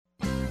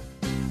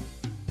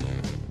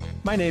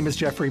My name is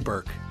Jeffrey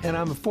Burke, and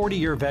I'm a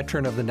 40-year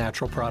veteran of the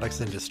natural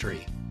products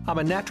industry. I'm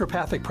a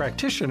naturopathic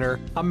practitioner,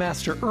 a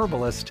master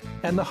herbalist,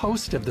 and the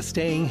host of the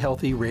Staying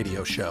Healthy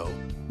radio show.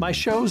 My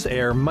shows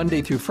air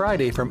Monday through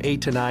Friday from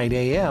 8 to 9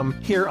 a.m.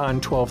 here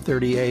on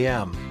 12:30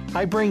 a.m.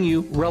 I bring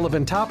you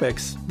relevant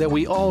topics that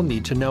we all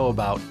need to know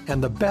about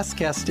and the best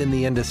guests in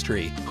the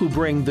industry who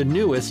bring the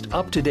newest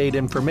up-to-date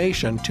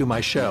information to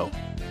my show.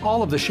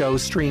 All of the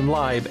shows stream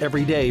live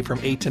every day from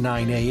 8 to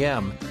 9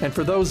 a.m. And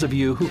for those of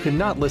you who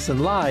cannot listen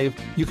live,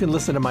 you can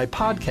listen to my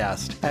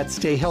podcast at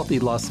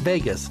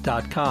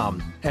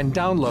stayhealthylasvegas.com and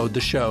download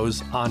the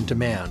shows on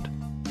demand.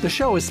 The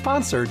show is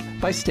sponsored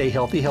by Stay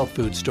Healthy Health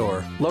Food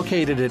Store,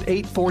 located at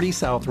 840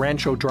 South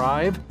Rancho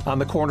Drive on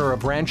the corner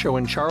of Rancho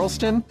and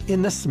Charleston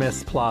in the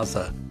Smiths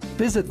Plaza.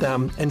 Visit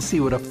them and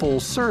see what a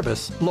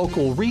full-service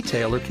local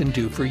retailer can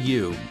do for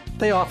you.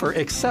 They offer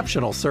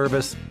exceptional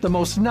service, the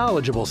most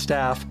knowledgeable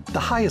staff,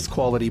 the highest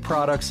quality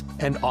products,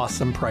 and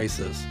awesome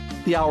prices.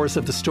 The hours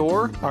of the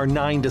store are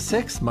 9 to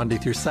 6, Monday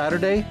through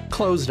Saturday,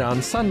 closed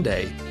on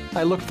Sunday.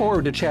 I look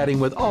forward to chatting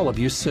with all of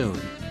you soon.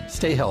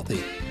 Stay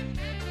healthy.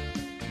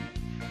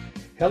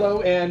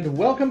 Hello and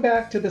welcome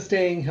back to the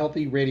Staying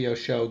Healthy radio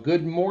show.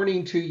 Good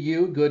morning to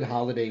you. Good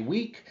holiday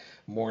week.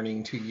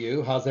 Morning to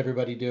you. How's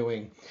everybody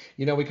doing?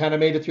 You know, we kind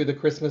of made it through the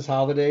Christmas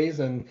holidays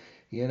and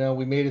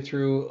we made it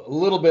through a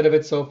little bit of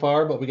it so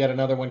far, but we got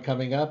another one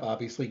coming up,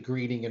 obviously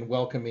greeting and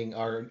welcoming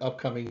our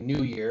upcoming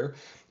new year,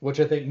 which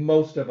I think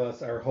most of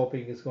us are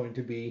hoping is going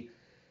to be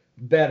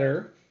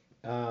better,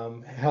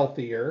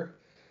 healthier,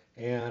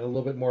 and a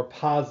little bit more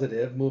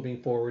positive moving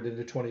forward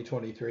into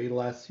 2023. The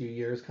last few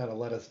years kind of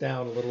let us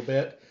down a little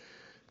bit.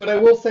 But I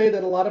will say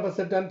that a lot of us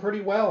have done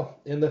pretty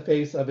well in the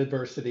face of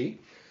adversity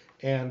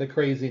and the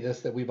craziness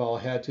that we've all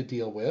had to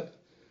deal with.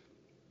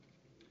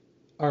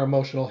 Our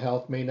emotional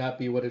health may not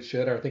be what it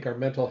should. I think our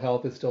mental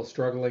health is still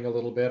struggling a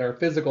little bit. Our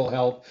physical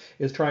health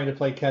is trying to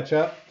play catch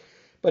up.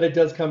 But it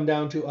does come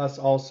down to us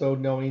also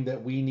knowing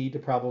that we need to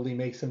probably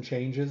make some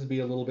changes, be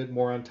a little bit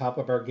more on top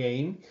of our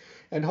game.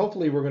 And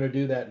hopefully we're going to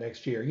do that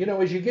next year. You know,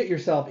 as you get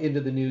yourself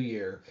into the new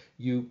year,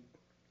 you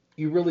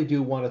really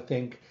do want to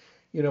think,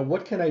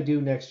 what can I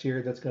do next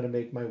year that's going to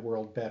make my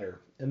world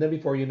better? And then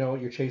before you know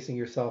it, you're chasing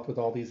yourself with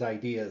all these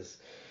ideas.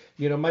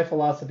 My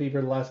philosophy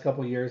for the last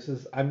couple of years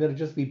is I'm going to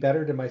just be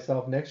better to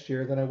myself next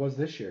year than I was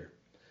this year.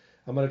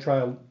 I'm going to try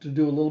to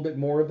do a little bit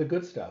more of the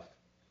good stuff,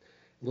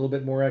 a little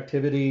bit more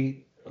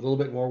activity, a little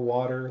bit more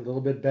water, a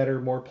little bit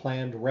better, more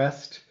planned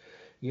rest,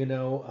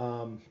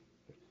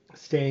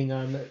 staying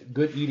on a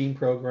good eating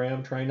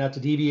program, trying not to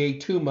deviate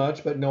too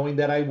much, but knowing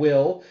that I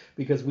will,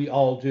 because we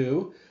all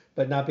do,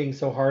 but not being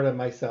so hard on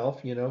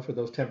myself, for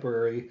those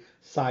temporary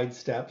side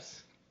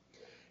steps,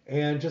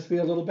 and just be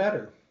a little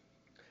better.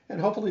 And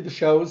hopefully the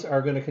shows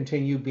are going to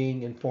continue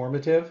being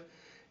informative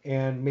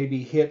and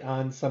maybe hit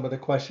on some of the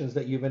questions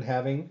that you've been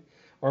having,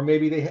 or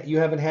maybe you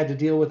haven't had to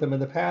deal with them in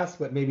the past,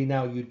 but maybe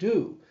now you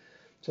do.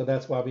 So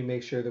that's why we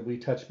make sure that we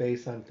touch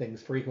base on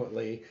things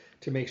frequently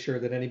to make sure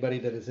that anybody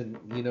that is in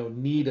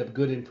need of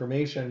good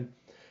information,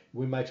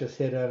 we might just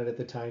hit on it at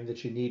the time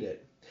that you need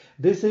it.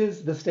 This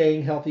is the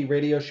Staying Healthy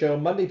radio show,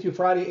 Monday through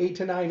Friday, 8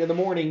 to 9 in the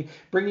morning,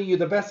 bringing you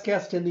the best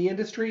guests in the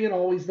industry and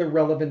always the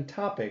relevant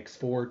topics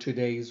for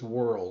today's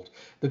world.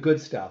 The good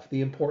stuff,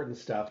 the important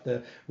stuff,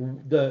 the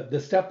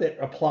stuff that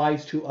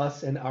applies to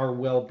us and our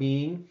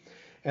well-being,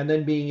 and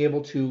then being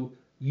able to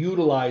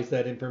utilize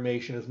that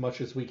information as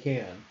much as we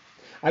can.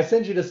 I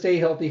send you to Stay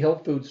Healthy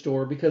Health Food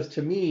Store because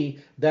to me,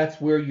 that's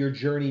where your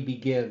journey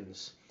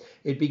begins.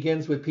 It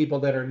begins with people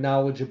that are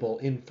knowledgeable,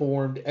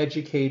 informed,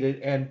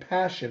 educated, and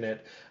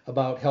passionate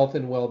about health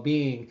and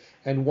well-being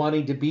and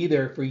wanting to be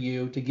there for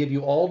you to give you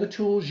all the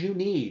tools you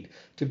need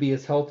to be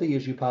as healthy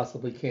as you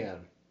possibly can.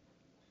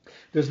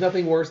 There's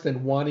nothing worse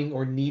than wanting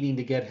or needing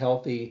to get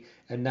healthy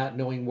and not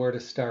knowing where to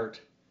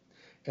start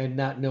and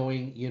not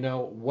knowing,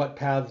 what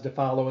paths to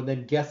follow and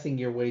then guessing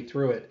your way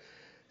through it.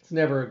 It's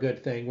never a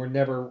good thing. We're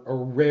never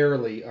or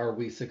rarely are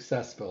we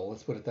successful.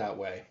 Let's put it that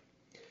way.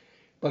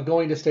 But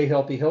going to Stay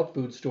Healthy Health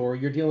Food Store,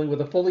 you're dealing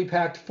with a fully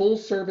packed,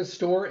 full-service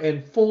store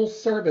and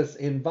full-service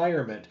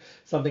environment,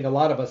 something a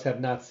lot of us have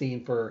not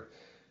seen for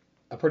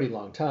a pretty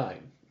long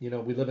time. We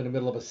live in the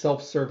middle of a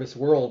self-service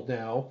world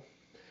now.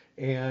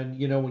 And,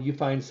 when you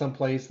find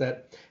someplace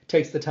that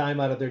takes the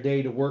time out of their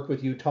day to work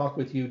with you, talk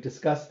with you,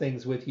 discuss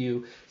things with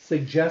you,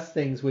 suggest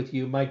things with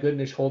you, my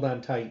goodness, hold on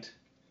tight.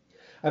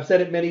 I've said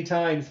it many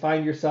times,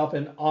 find yourself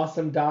an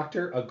awesome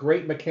doctor, a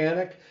great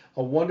mechanic,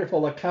 a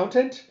wonderful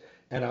accountant,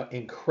 and an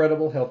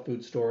incredible health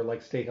food store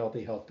like Stay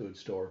Healthy Health Food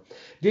Store.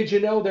 Did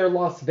you know they're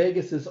Las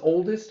Vegas's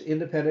oldest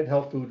independent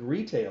health food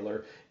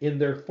retailer in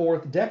their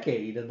 4th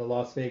decade in the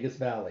Las Vegas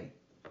Valley?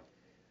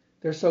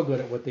 They're so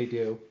good at what they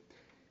do.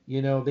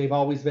 They've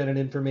always been an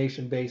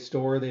information-based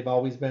store. They've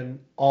always been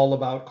all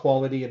about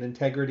quality and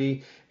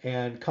integrity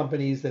and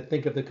companies that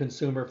think of the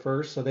consumer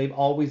first. So they've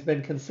always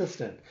been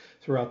consistent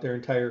throughout their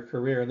entire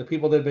career. And the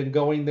people that have been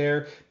going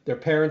there, their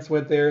parents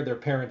went there, their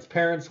parents'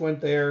 parents went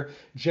there.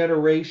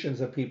 Generations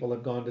of people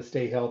have gone to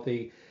Stay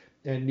Healthy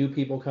and new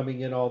people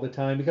coming in all the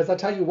time. Because I'll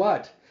tell you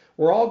what,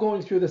 We're all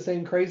going through the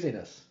same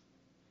craziness.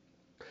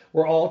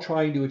 We're all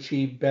trying to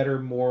achieve better,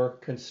 more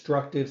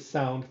constructive,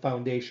 sound,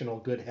 foundational,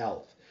 good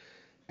health.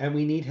 And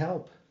we need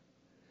help.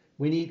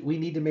 We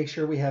need to make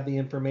sure we have the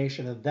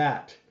information, and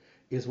that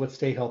is what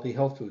Stay Healthy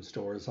Health Food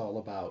Store is all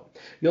about.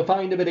 You'll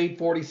find them at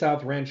 840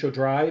 South Rancho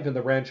Drive in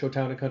the Rancho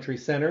Town and Country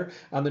Center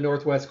on the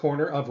northwest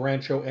corner of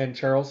Rancho and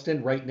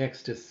Charleston, right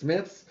next to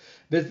Smith's.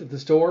 Visit the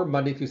store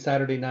Monday through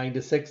Saturday, 9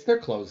 to 6. They're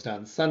closed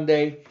on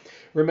Sunday.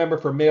 Remember,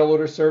 for mail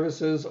order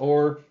services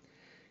or,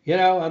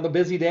 on the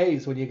busy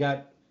days when you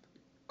got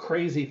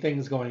crazy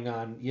things going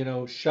on,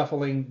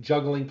 shuffling,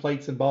 juggling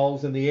plates and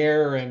balls in the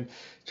air and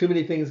too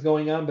many things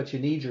going on, but you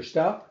need your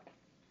stuff,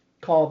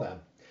 call them.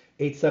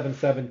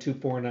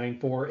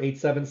 877-2494,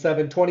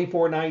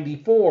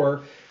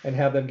 877-2494, and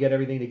have them get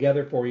everything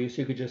together for you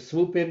so you could just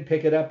swoop in,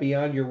 pick it up, be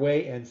on your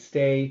way, and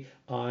stay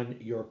on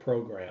your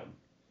program.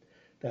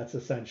 That's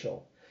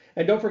essential.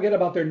 And don't forget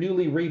about their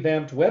newly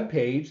revamped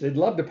webpage. They'd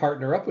love to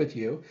partner up with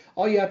you.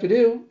 All you have to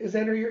do is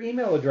enter your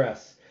email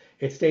address.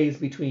 It stays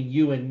between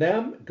you and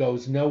them,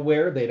 goes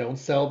nowhere. They don't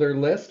sell their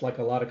list like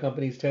a lot of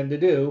companies tend to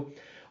do.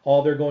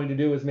 All they're going to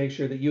do is make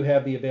sure that you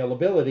have the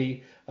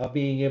availability of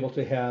being able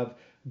to have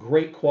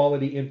great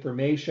quality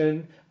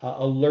information,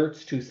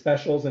 alerts to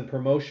specials and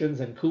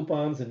promotions and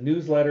coupons and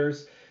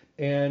newsletters,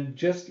 and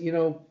just,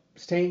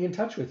 staying in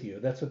touch with you.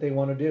 That's what they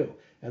want to do.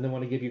 And they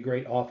want to give you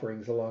great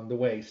offerings along the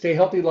way.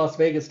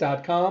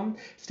 StayHealthyLasVegas.com,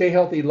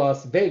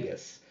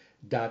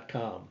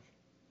 StayHealthyLasVegas.com.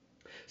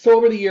 So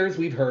over the years,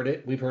 we've heard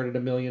it. We've heard it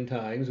a million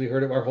times. We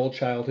heard it our whole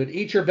childhood.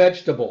 Eat your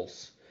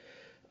vegetables.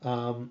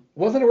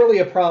 Wasn't really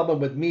a problem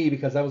with me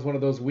because I was one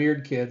of those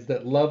weird kids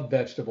that loved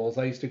vegetables.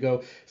 I used to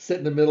go sit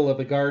in the middle of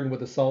the garden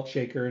with a salt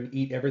shaker and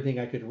eat everything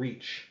I could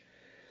reach.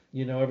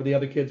 Every the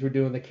other kids were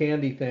doing the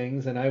candy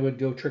things, and I would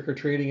go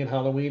trick-or-treating at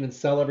Halloween and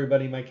sell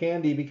everybody my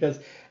candy because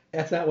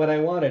that's not what I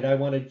wanted. I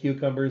wanted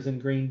cucumbers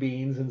and green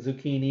beans and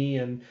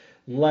zucchini and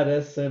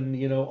lettuce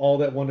and, all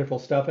that wonderful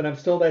stuff. And I'm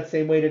still that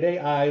same way today.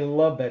 I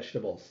love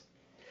vegetables.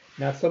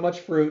 Not so much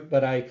fruit,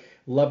 but I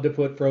love to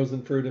put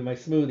frozen fruit in my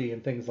smoothie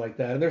and things like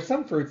that. And there's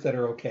some fruits that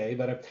are okay,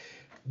 but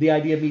the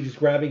idea of me just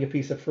grabbing a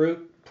piece of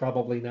fruit,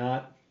 probably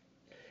not.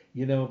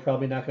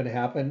 Probably not going to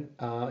happen.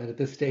 And at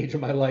this stage of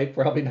my life,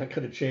 probably not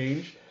going to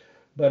change.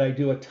 But I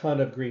do a ton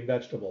of green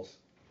vegetables.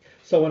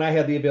 So when I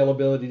had the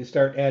availability to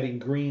start adding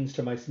greens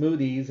to my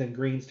smoothies and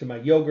greens to my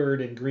yogurt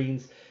and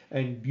greens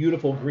and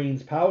beautiful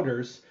greens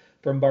powders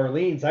from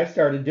Barleans, I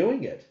started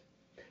doing it.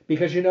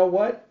 Because you know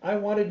what? I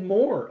wanted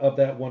more of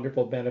that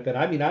wonderful benefit.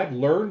 I mean, I've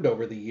learned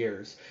over the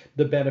years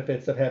the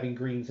benefits of having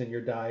greens in your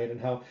diet and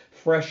how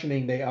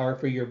freshening they are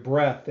for your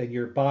breath and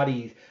your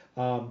body,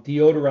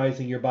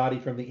 deodorizing your body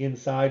from the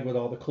inside with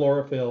all the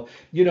chlorophyll.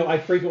 I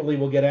frequently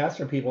will get asked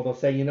from people, they'll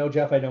say,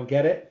 Jeff, I don't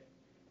get it.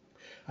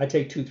 I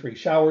take 2-3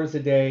 showers a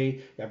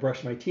day. I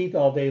brush my teeth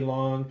all day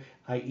long.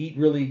 I eat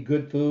really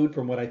good food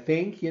from what I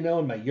think,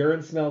 and my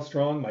urine smells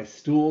strong. My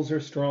stools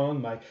are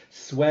strong. My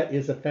sweat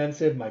is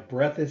offensive. My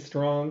breath is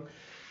strong.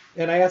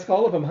 And I ask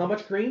all of them, how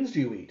much greens do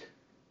you eat?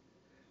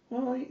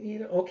 Well,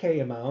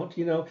 okay amount.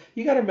 You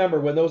got to remember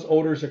when those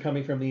odors are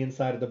coming from the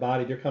inside of the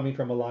body, they're coming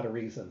from a lot of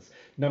reasons.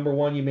 Number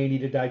one, you may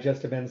need a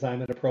digestive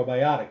enzyme and a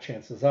probiotic,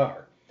 chances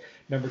are.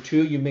 Number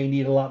two, you may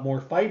need a lot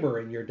more fiber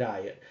in your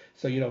diet.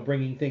 So,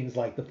 bringing things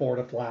like the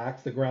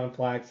Fortiflax, the ground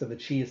flax, and the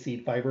chia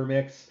seed fiber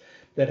mix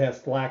that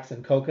has flax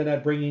and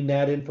coconut, bringing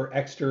that in for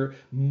extra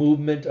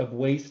movement of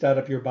waste out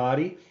of your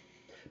body.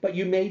 But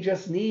you may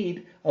just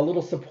need a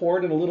little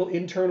support and a little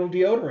internal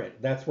deodorant.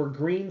 That's where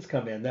greens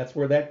come in. That's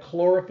where that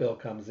chlorophyll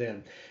comes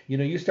in.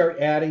 You start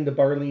adding the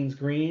Barleans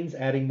greens,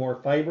 adding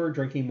more fiber,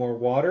 drinking more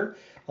water.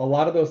 A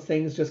lot of those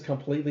things just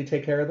completely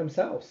take care of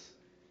themselves.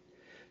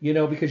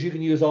 Because you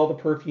can use all the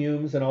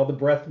perfumes and all the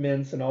breath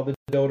mints and all the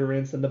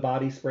deodorants and the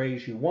body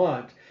sprays you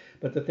want.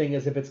 But the thing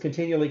is, if it's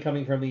continually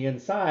coming from the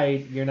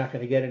inside, you're not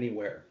going to get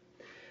anywhere.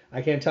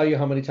 I can't tell you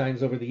how many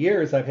times over the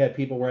years I've had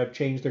people where I've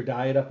changed their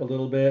diet up a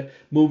little bit,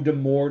 moved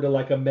them more to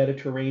like a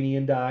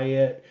Mediterranean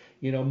diet,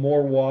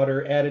 more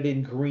water, added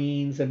in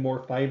greens and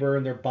more fiber,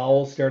 and their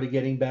bowels started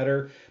getting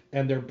better,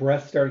 and their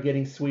breath started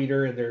getting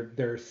sweeter, and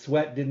their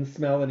sweat didn't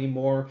smell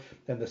anymore,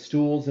 and the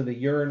stools and the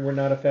urine were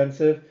not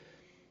offensive.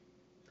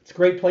 It's a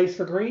great place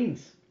for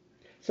greens.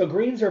 So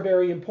greens are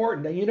very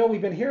important. And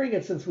we've been hearing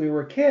it since we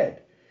were a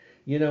kid.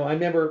 I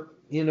remember,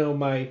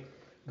 my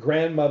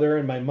grandmother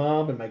and my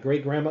mom and my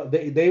great grandma,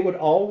 they would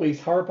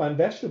always harp on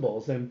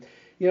vegetables. And,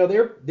 there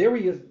were,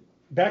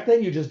 back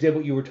then you just did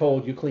what you were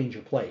told, you cleaned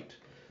your plate.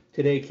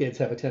 Today kids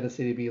have a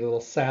tendency to be a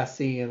little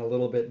sassy and a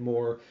little bit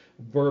more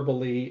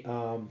verbally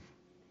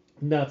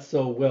not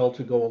so well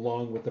to go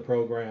along with the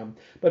program.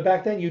 But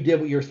back then you did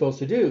what you were supposed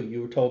to do.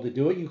 You were told to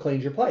do it, you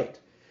cleaned your plate.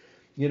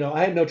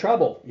 I had no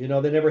trouble. They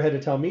never had to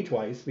tell me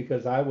twice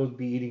because I would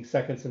be eating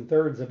seconds and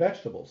thirds of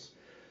vegetables.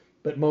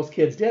 But most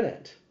kids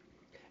didn't.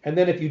 And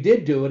then if you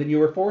did do it and you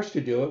were forced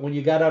to do it, when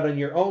you got out on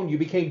your own, you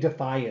became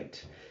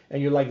defiant.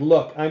 And you're like,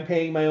 look, I'm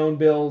paying my own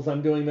bills.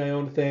 I'm doing my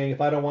own thing. If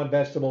I don't want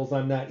vegetables,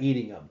 I'm not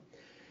eating them.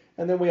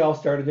 And then we all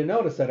started to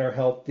notice that our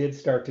health did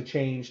start to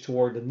change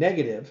toward the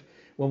negative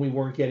when we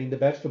weren't getting the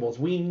vegetables.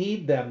 We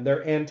need them.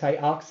 They're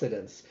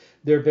antioxidants.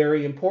 They're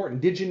very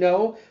important. Did you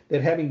know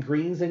that having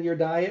greens in your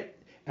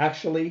diet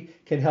actually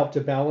can help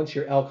to balance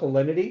your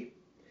alkalinity?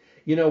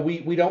 You know,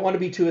 we don't want to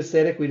be too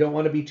acidic. We don't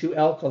want to be too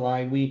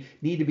alkaline. We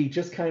need to be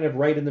just kind of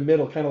right in the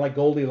middle, kind of like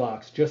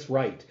Goldilocks, just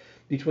right,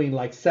 between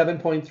like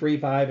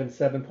 7.35 and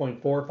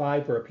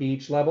 7.45 for a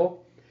pH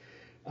level.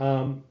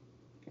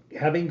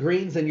 Having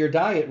greens in your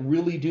diet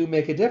really do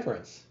make a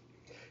difference.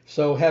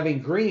 So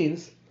having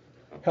greens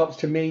helps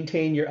to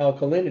maintain your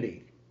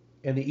alkalinity.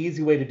 And the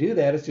easy way to do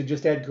that is to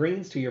just add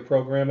greens to your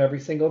program every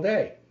single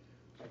day.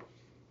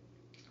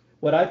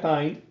 What I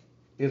find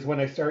is when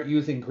I start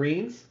using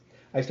greens,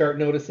 I start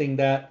noticing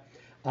that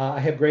I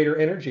have greater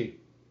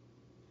energy.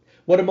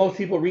 What do most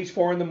people reach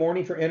for in the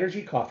morning for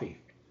energy? Coffee.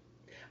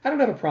 I don't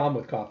have a problem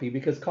with coffee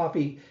because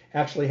coffee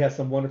actually has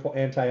some wonderful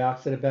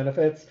antioxidant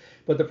benefits.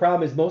 But the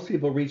problem is most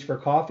people reach for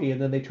coffee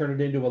and then they turn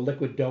it into a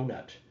liquid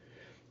donut.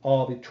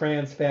 All the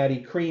trans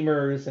fatty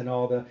creamers and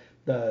all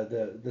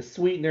the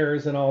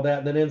sweeteners and all that,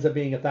 and then ends up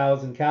being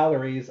 1,000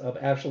 calories of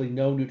actually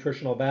no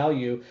nutritional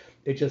value.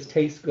 It just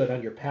tastes good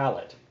on your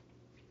palate.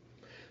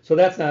 So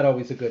that's not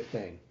always a good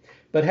thing.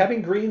 But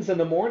having greens in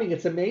the morning,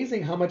 it's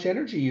amazing how much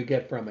energy you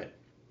get from it.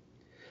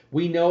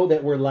 We know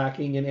that we're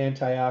lacking in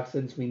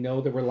antioxidants. We know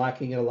that we're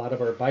lacking in a lot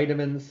of our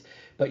vitamins.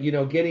 But you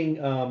know,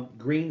 getting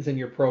greens in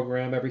your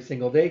program every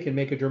single day can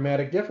make a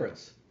dramatic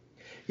difference.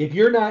 If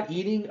you're not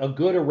eating a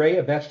good array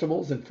of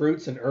vegetables and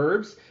fruits and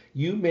herbs,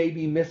 you may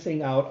be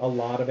missing out a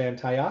lot of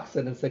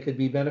antioxidants that could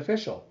be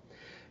beneficial.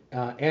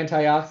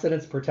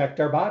 Antioxidants protect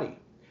our body.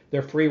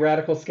 They're free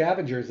radical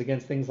scavengers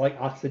against things like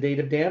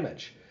oxidative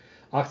damage.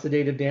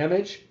 Oxidative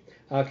damage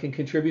can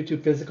contribute to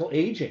physical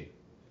aging.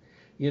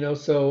 You know,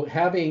 so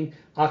having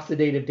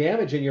oxidative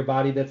damage in your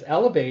body that's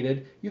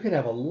elevated, you can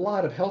have a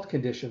lot of health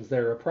conditions that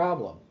are a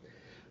problem.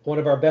 One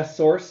of our best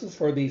sources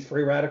for these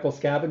free radical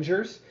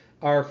scavengers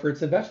are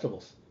fruits and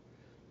vegetables.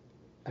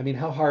 I mean,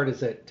 how hard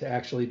is it to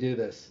actually do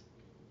this?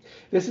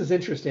 This is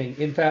interesting.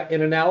 In fact,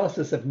 an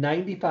analysis of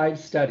 95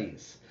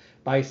 studies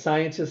by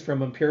scientists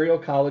from Imperial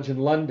College in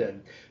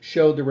London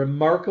showed the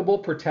remarkable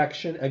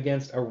protection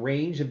against a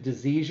range of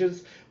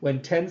diseases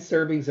when 10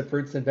 servings of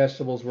fruits and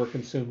vegetables were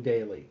consumed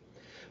daily.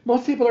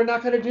 Most people are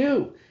not going to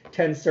do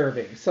 10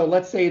 servings. So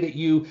let's say that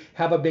you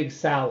have a big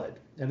salad,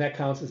 and that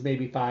counts as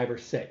maybe 5 or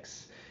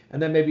 6.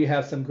 And then maybe you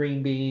have some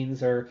green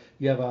beans or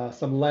you have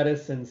some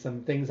lettuce and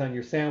some things on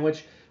your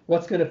sandwich.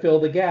 What's going to fill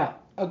the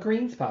gap? A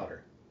greens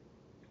powder.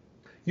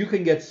 You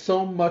can get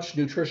so much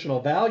nutritional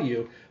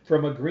value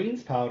from a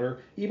greens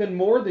powder, even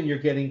more than you're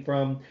getting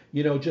from,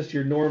 you know, just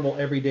your normal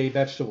everyday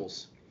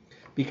vegetables,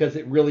 because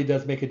it really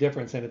does make a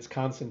difference and it's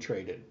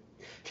concentrated.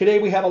 Today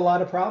we have a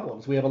lot of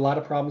problems. We have a lot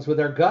of problems with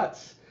our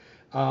guts.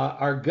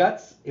 Our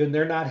guts, when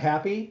they're not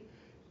happy,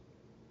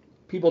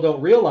 people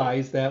don't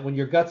realize that when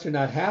your guts are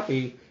not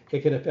happy,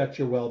 it can affect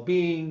your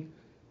well-being,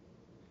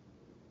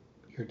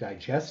 your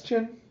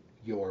digestion,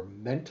 your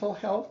mental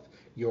health,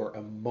 your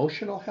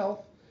emotional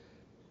health,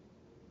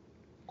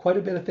 quite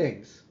a bit of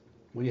things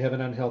when you have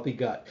an unhealthy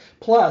gut.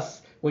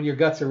 Plus, when your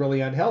guts are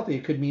really unhealthy,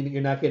 it could mean that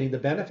you're not getting the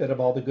benefit of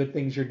all the good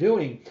things you're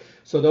doing.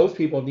 So those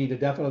people need to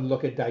definitely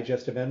look at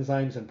digestive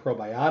enzymes and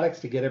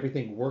probiotics to get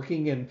everything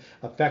working and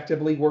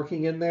effectively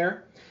working in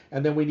there.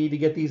 And then we need to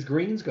get these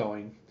greens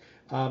going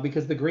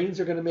because the greens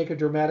are going to make a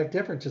dramatic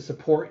difference to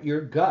support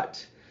your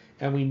gut.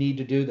 And we need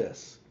to do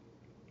this.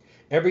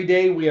 Every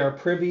day we are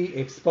privy,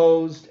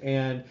 exposed,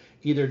 and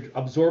either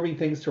absorbing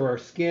things through our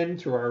skin,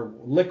 through our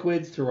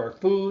liquids, through our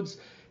foods,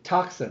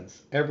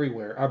 toxins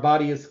everywhere. Our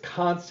body is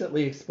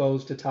constantly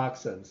exposed to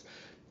toxins,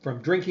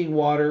 from drinking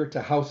water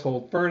to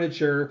household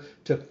furniture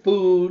to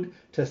food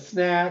to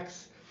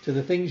snacks to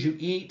the things you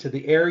eat to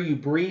the air you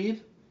breathe.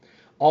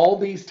 All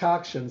these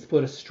toxins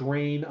put a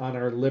strain on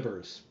our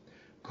livers.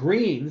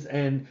 Greens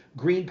and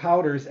green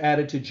powders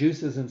added to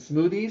juices and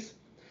smoothies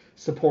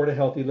support a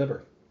healthy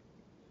liver.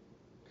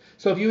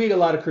 So if you eat a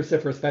lot of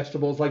cruciferous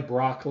vegetables like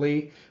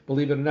broccoli,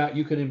 believe it or not,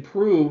 you can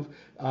improve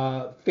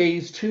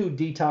phase 2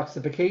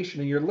 detoxification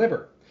in your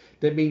liver.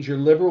 That means your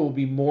liver will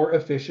be more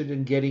efficient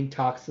in getting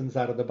toxins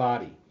out of the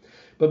body.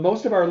 But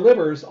most of our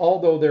livers,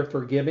 although they're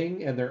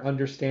forgiving and they're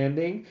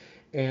understanding,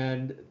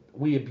 and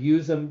we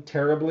abuse them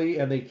terribly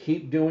and they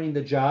keep doing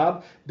the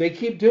job, they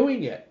keep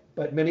doing it.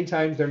 But many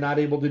times they're not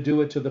able to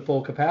do it to the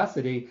full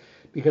capacity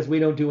because we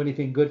don't do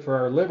anything good for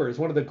our livers.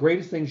 One of the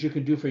greatest things you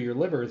can do for your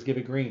liver is give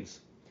it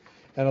greens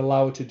and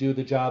allow it to do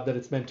the job that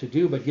it's meant to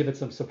do, but give it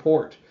some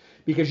support.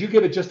 Because you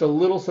give it just a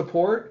little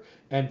support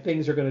and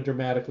things are going to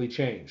dramatically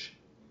change.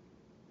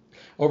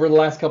 Over the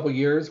last couple of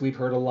years, we've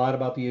heard a lot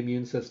about the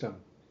immune system.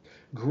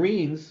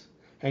 Greens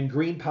and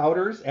green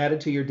powders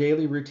added to your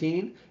daily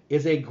routine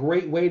is a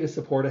great way to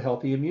support a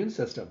healthy immune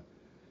system.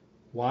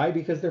 Why?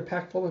 Because they're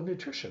packed full of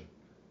nutrition.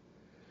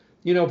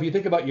 You know, if you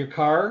think about your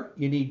car,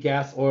 you need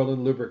gas, oil,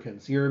 and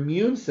lubricants. Your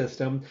immune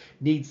system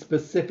needs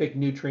specific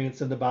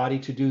nutrients in the body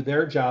to do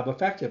their job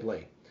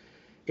effectively.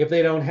 If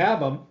they don't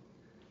have them,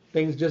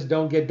 things just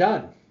don't get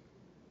done.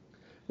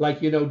 Like,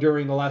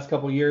 during the last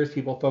couple of years,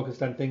 people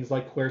focused on things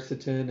like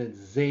quercetin and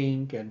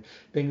zinc and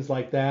things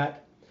like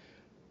that.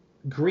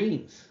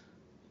 Greens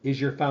is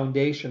your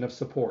foundation of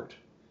support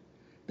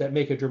that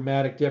make a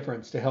dramatic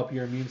difference to help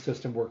your immune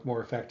system work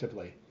more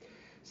effectively.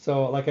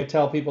 So, like I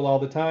tell people all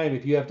the time,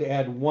 if you have to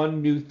add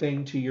one new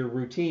thing to your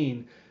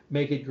routine,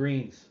 make it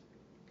greens,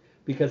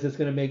 because it's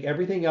going to make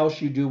everything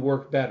else you do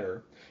work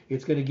better.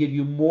 It's going to give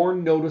you more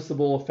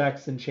noticeable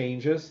effects and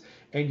changes,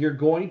 and you're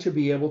going to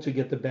be able to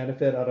get the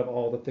benefit out of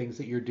all the things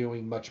that you're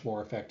doing much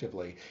more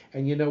effectively.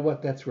 And you know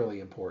what? That's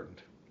really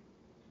important.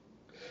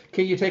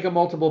 Can you take a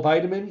multiple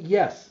vitamin?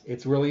 Yes,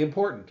 it's really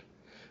important.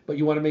 But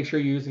you want to make sure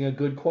you're using a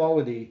good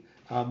quality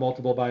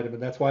multiple vitamin.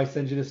 That's why I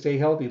send you to Stay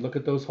Healthy. Look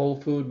at those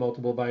whole food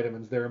multiple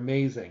vitamins. They're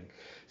amazing.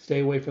 Stay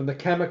away from the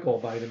chemical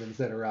vitamins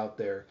that are out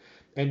there.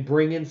 And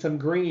bring in some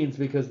greens,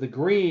 because the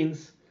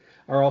greens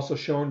are also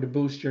shown to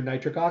boost your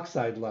nitric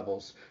oxide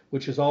levels,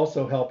 which is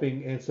also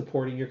helping and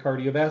supporting your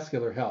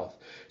cardiovascular health.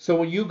 So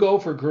when you go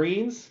for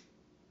greens,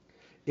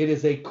 it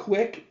is a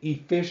quick,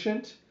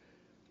 efficient,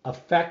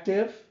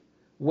 effective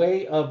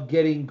way of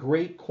getting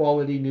great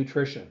quality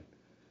nutrition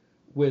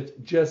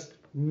with just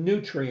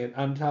nutrient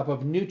on top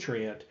of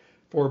nutrient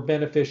for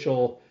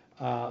beneficial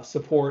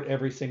support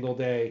every single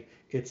day.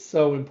 It's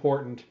so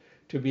important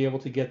to be able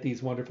to get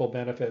these wonderful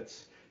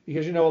benefits,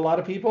 because a lot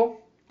of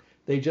people,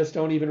 they just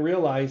don't even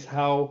realize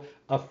how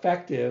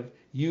effective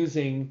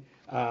using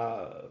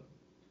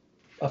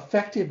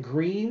effective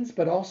greens,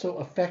 but also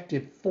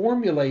effective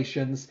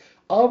formulations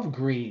of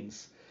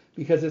greens,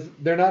 because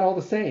they're not all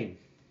the same.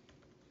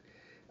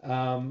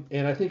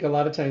 And I think a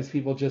lot of times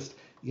people just,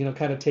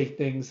 kind of take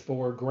things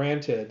for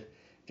granted.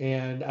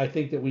 And I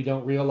think that we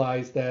don't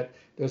realize that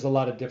there's a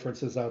lot of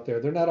differences out there.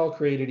 They're not all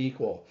created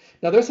equal.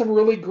 Now, there's some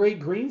really great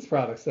greens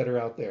products that are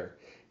out there.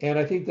 And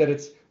I think that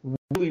it's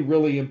really,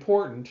 really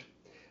important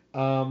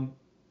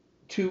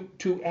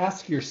to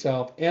ask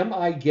yourself, am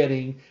I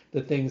getting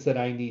the things that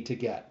I need to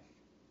get?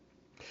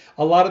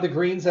 A lot of the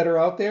greens that are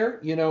out there,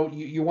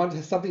 you want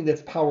something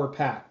that's power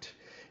packed.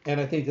 And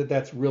I think that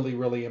that's really,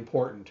 really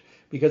important,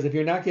 because if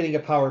you're not getting a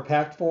power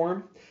packed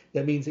form,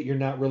 that means that you're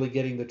not really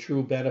getting the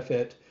true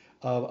benefit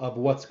of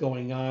what's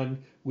going on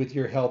with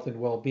your health and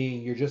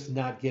well-being. You're just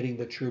not getting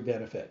the true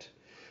benefit.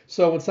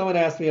 So when someone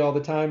asks me all the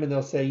time and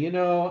they'll say,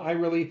 I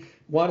really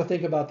want to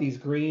think about these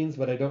greens,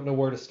 but I don't know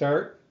where to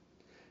start.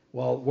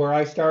 Well, where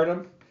I start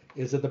them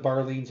is at the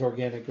Barleans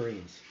Organic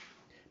Greens.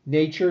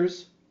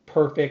 Nature's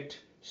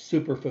perfect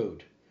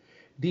superfood.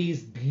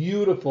 These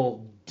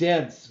beautiful,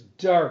 dense,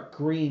 dark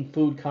green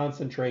food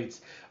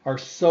concentrates are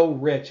so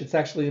rich. It's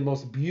actually the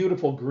most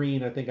beautiful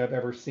green I think I've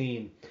ever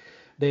seen.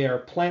 They are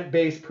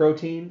plant-based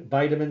protein,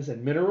 vitamins,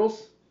 and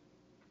minerals,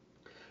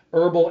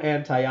 herbal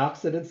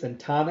antioxidants and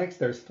tonics.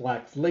 There's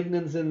flax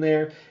lignans in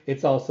there.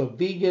 It's also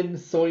vegan,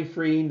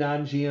 soy-free,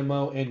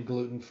 non-GMO, and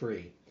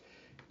gluten-free.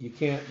 You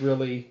can't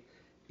really,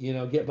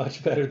 get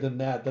much better than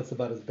that. That's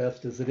about as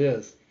best as it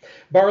is.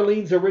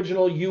 Barleans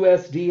original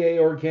USDA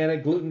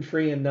organic,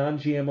 gluten-free, and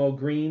non-GMO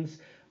greens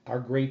are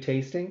great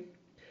tasting.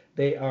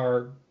 They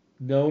are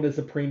known as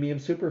a premium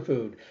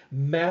superfood,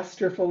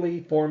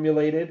 masterfully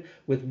formulated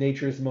with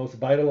nature's most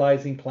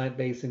vitalizing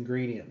plant-based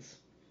ingredients.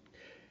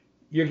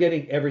 You're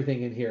getting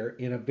everything in here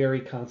in a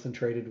very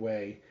concentrated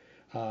way.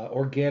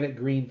 Organic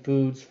green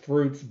foods,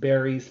 fruits,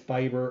 berries,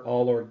 fiber,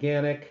 all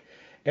organic.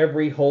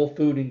 Every whole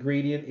food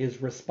ingredient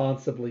is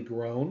responsibly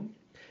grown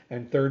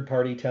and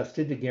third-party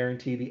tested to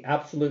guarantee the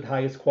absolute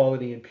highest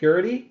quality and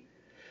purity.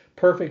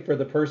 Perfect for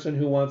the person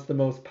who wants the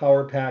most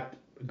power-packed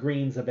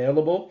greens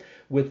available,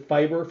 with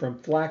fiber from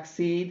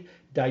flaxseed,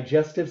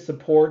 digestive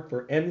support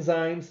for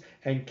enzymes,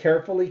 and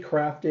carefully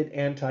crafted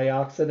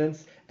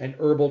antioxidants and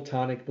herbal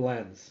tonic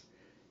blends.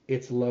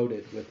 It's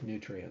loaded with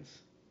nutrients.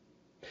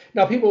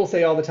 Now, people will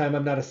say all the time,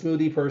 I'm not a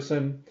smoothie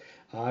person.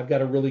 I've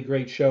got a really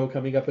great show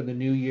coming up in the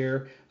new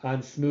year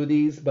on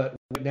smoothies, but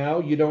right now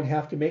you don't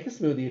have to make a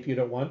smoothie if you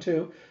don't want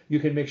to. You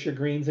can mix your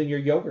greens in your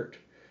yogurt.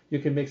 You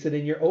can mix it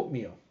in your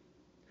oatmeal.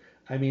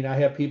 I mean, I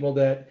have people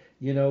that,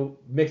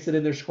 mix it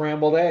in their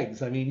scrambled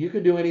eggs. I mean, you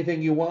can do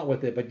anything you want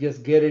with it, but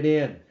just get it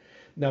in.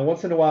 Now,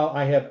 once in a while,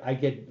 I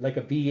get like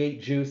a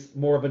V8 juice,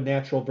 more of a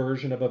natural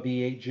version of a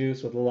V8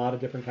 juice with a lot of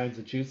different kinds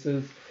of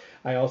juices.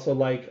 I also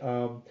like,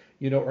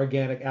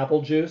 organic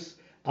apple juice.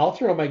 I'll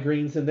throw my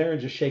greens in there and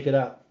just shake it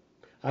up.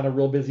 On a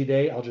real busy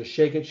day, I'll just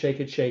shake it,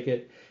 shake it, shake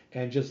it,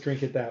 and just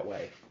drink it that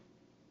way.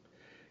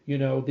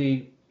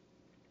 The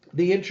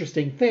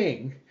interesting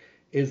thing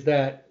is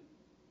that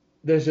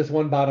there's just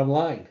one bottom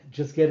line.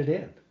 Just get it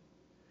in.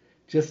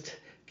 Just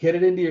get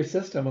it into your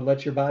system and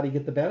let your body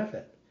get the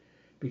benefit,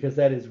 because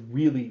that is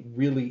really,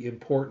 really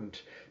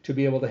important to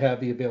be able to have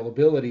the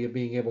availability of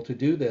being able to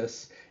do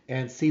this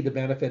and see the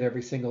benefit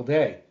every single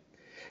day.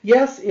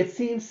 Yes, it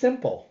seems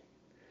simple,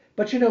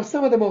 but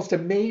some of the most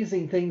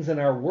amazing things in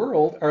our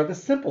world are the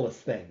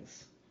simplest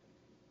things.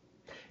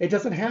 It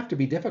doesn't have to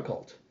be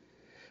difficult,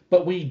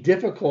 but we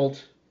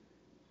difficult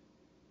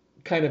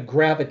kind of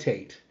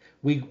gravitate.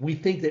 We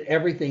think that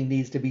everything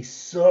needs to be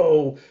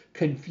so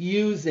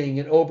confusing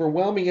and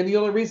overwhelming. And the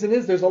only reason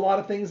is there's a lot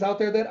of things out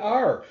there that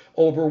are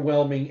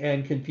overwhelming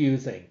and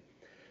confusing.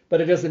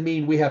 But it doesn't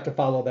mean we have to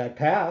follow that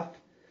path.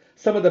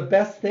 Some of the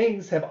best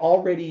things have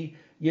already,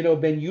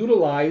 been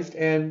utilized,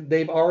 and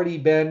they've already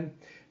been,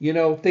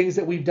 things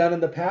that we've done in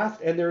the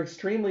past, and they're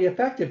extremely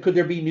effective. Could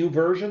there be new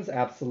versions?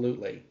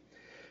 Absolutely.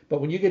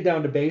 But when you get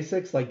down to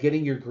basics, like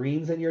getting your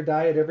greens in your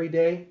diet every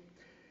day,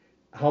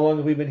 how long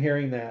have we been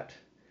hearing that?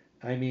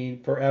 I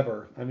mean,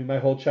 forever. I mean, my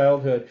whole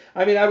childhood.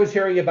 I mean, I was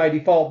hearing it by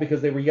default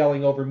because they were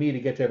yelling over me to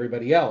get to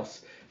everybody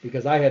else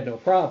because I had no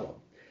problem.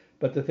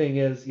 But the thing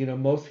is,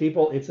 most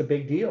people, it's a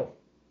big deal.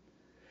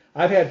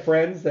 I've had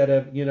friends that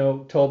have,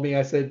 told me,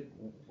 I said,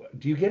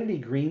 do you get any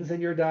greens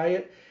in your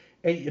diet?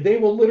 And they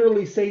will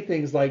literally say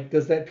things like,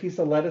 does that piece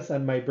of lettuce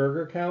on my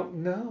burger count?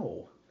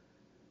 No.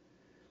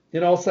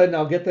 Then all of a sudden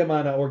I'll get them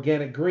on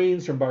organic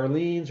greens from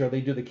Barleans, or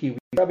they do the kiwi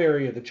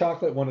strawberry or the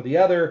chocolate, one or the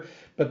other,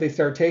 but they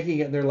start taking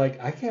it and they're like,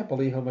 I can't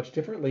believe how much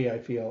differently I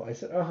feel. I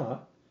said, uh-huh.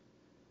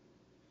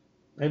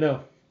 I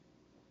know.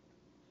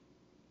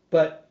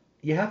 But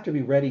you have to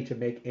be ready to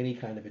make any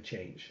kind of a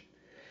change.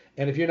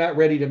 And if you're not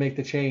ready to make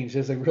the change,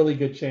 there's a really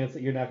good chance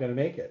that you're not going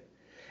to make it.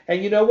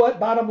 And you know what?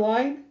 Bottom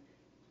line,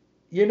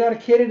 you're not a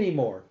kid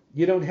anymore.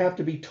 You don't have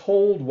to be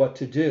told what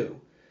to do.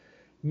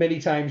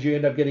 Many times you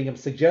end up getting them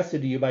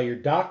suggested to you by your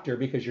doctor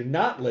because you're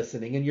not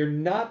listening and you're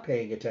not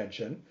paying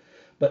attention.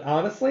 But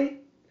honestly,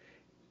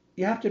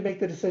 you have to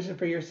make the decision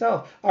for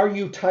yourself. Are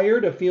you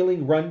tired of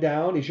feeling run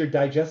down? Is your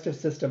digestive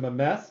system a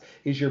mess?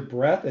 Is your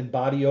breath and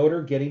body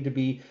odor getting to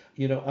be,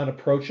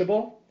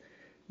 unapproachable?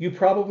 You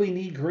probably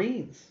need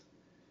greens.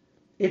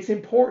 It's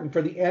important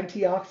for the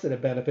antioxidant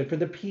benefit, for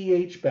the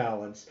pH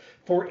balance,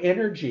 for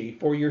energy,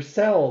 for your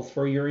cells,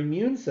 for your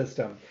immune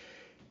system.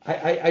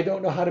 I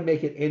don't know how to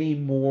make it any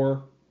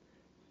more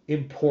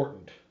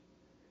important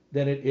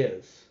than it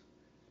is.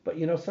 But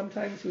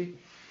sometimes I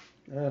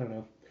don't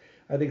know.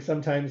 I think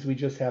sometimes we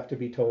just have to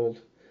be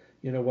told,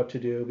 what to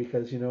do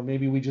because,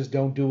 maybe we just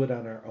don't do it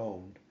on our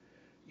own.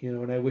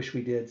 And I wish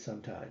we did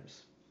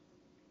sometimes.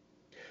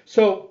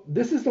 So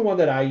this is the one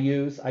that I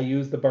use. I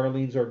use the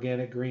Barleans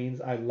Organic Greens.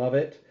 I love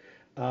it.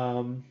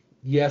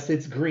 Yes,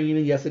 it's green,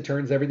 and yes, it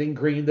turns everything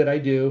green that I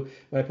do.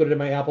 When I put it in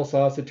my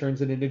applesauce, it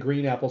turns it into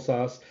green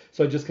applesauce.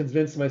 So I just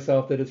convinced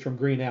myself that it's from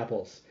green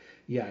apples.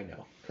 Yeah, I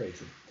know,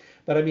 crazy.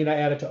 But I mean, I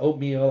add it to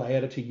oatmeal, I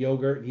add it to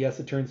yogurt. Yes,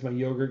 it turns my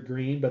yogurt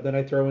green, but then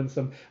I throw in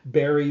some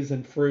berries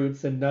and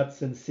fruits and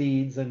nuts and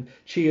seeds and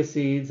chia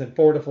seeds and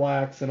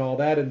fortiflax and all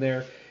that in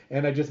there.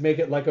 And I just make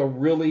it like a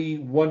really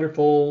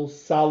wonderful,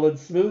 solid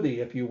smoothie,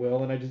 if you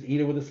will, and I just eat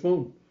it with a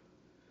spoon.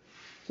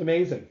 It's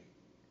amazing.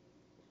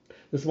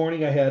 This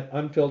morning I had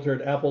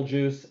unfiltered apple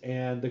juice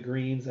and the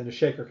greens in a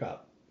shaker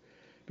cup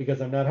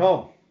because I'm not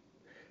home.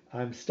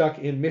 I'm stuck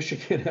in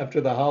Michigan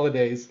after the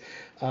holidays.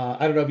 I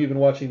don't know if you've been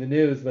watching the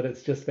news, but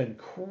it's just been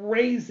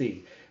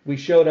crazy. We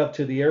showed up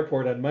to the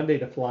airport on Monday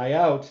to fly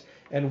out,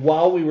 and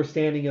while we were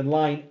standing in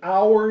line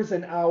hours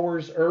and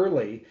hours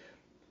early,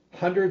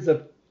 hundreds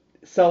of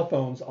cell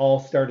phones all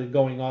started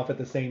going off at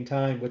the same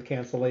time with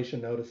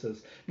cancellation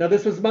notices. Now,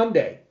 this was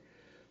Monday.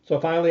 So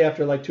finally,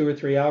 after like 2 or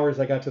 3 hours,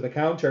 I got to the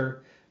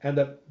counter, and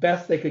the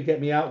best they could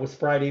get me out was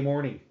Friday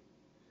morning.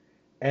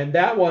 And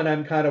that one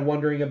I'm kind of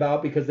wondering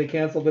about because they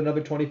canceled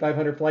another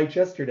 2,500 flights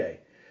yesterday.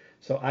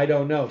 So I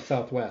don't know,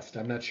 Southwest.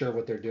 I'm not sure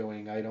what they're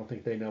doing. I don't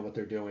think they know what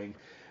they're doing.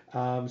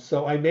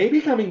 So I may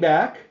be coming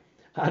back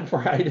on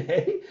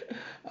Friday.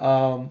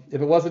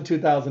 If it wasn't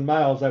 2,000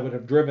 miles, I would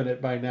have driven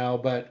it by now,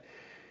 but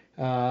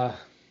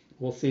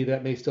we'll see.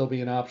 That may still be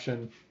an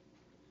option.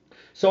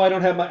 So I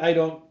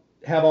don't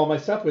have all my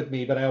stuff with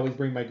me, but I always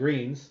bring my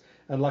greens.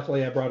 And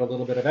luckily I brought a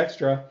little bit of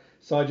extra,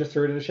 so I just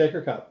threw it in a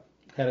shaker cup.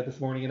 Had it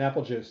this morning in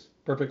apple juice.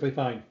 Perfectly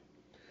fine.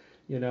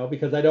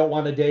 Because I don't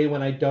want a day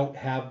when I don't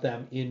have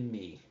them in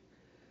me.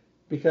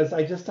 Because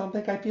I just don't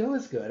think I feel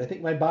as good. I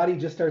think my body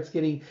just starts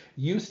getting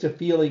used to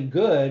feeling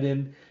good,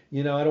 and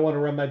I don't want to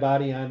run my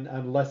body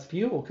on less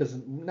fuel because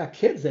we're not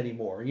kids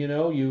anymore.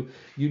 You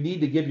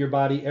need to give your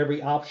body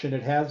every option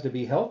it has to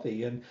be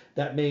healthy, and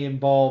that may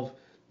involve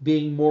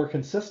being more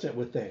consistent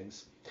with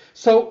things.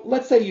 So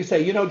let's say you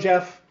say,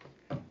 Jeff,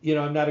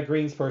 I'm not a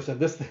greens person.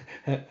 This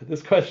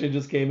question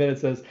just came in. It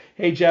says,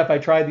 hey, Jeff, I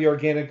tried the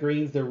organic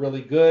greens. They're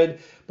really good,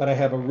 but I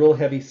have a real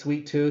heavy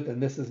sweet tooth,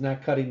 and this is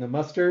not cutting the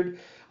mustard.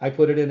 I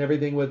put it in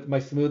everything with my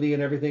smoothie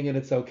and everything, and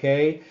it's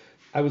okay.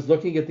 I was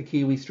looking at the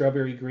kiwi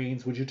strawberry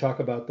greens. Would you talk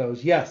about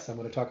those? Yes, I'm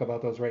going to talk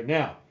about those right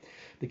now.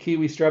 The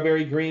kiwi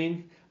strawberry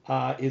green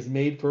is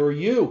made for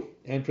you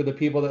and for the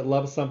people that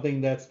love something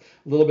that's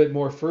a little bit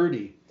more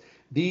fruity.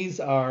 These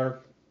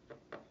are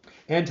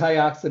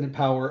antioxidant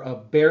power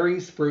of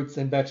berries, fruits,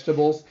 and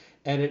vegetables,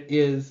 and it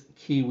is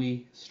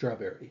kiwi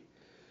strawberry.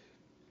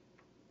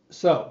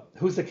 So,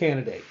 who's a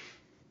candidate?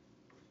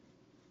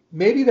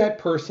 Maybe that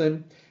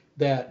person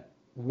that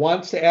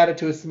wants to add it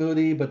to a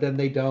smoothie, but then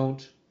they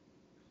don't.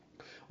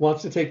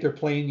 Wants to take their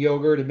plain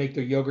yogurt and make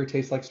their yogurt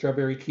taste like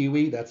strawberry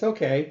kiwi. That's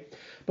okay.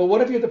 But what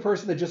if you're the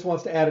person that just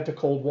wants to add it to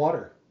cold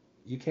water?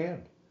 You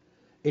can.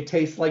 It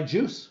tastes like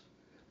juice.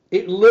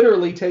 It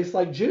literally tastes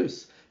like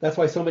juice. That's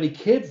why so many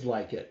kids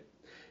like it.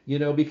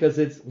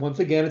 Because once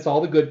again, it's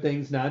all the good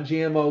things,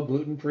 non-GMO,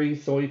 gluten-free,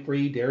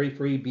 soy-free,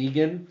 dairy-free,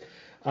 vegan,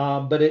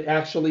 but it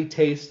actually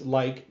tastes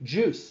like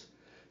juice.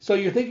 So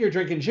you think you're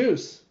drinking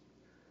juice,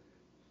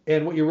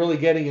 and what you're really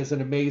getting is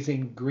an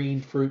amazing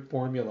green fruit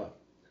formula.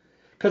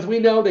 Because we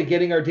know that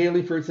getting our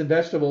daily fruits and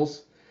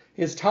vegetables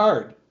is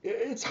hard.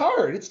 It's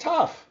hard. It's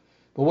tough.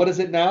 But what is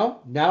it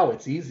now? Now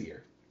it's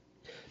easier.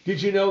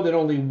 Did you know that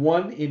only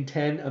 1 in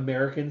 10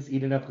 Americans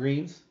eat enough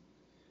greens?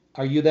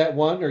 Are you that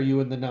one or are you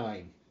in the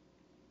 9?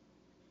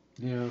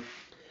 Yeah.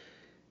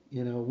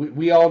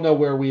 We all know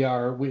where we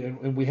are,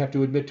 and we have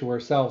to admit to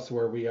ourselves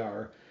where we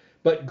are.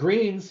 But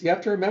greens, you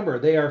have to remember,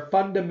 they are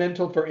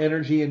fundamental for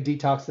energy and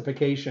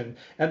detoxification,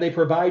 and they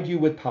provide you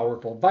with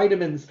powerful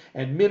vitamins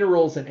and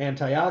minerals and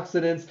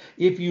antioxidants.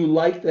 If you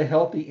like the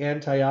healthy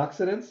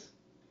antioxidants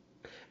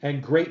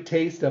and great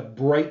taste of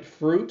bright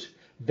fruit,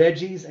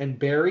 veggies, and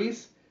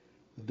berries,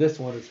 this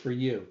one is for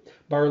you.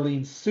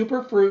 Barleans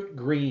Superfruit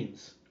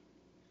Greens,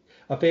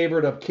 a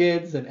favorite of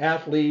kids and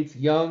athletes,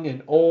 young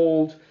and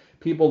old.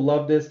 People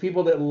love this.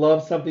 People that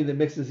love something that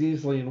mixes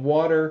easily in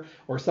water,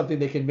 or something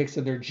they can mix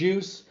in their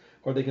juice,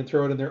 or they can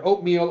throw it in their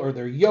oatmeal or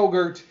their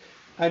yogurt.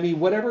 I mean,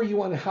 whatever you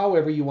want,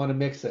 however you want to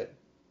mix it.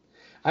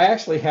 I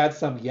actually had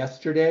some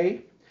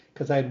yesterday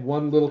because I had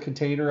one little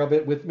container of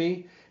it with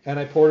me, and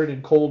I poured it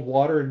in cold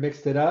water and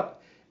mixed it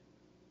up.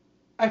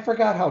 I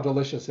forgot how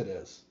delicious it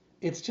is.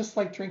 It's just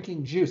like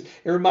drinking juice.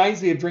 It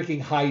reminds me of drinking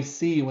High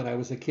C when I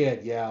was a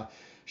kid. Yeah,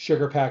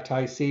 sugar-packed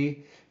High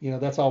C.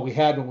 That's all we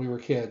had when we were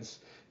kids.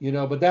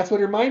 But that's what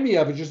it reminded me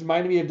of. It just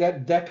reminded me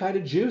of that kind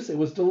of juice. It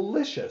was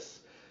delicious.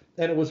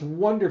 And it was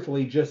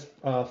wonderfully just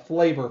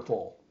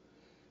flavorful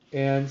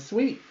and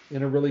sweet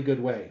in a really good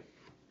way.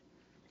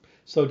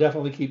 So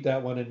definitely keep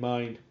that one in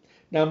mind.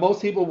 Now,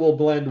 most people will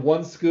blend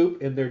 1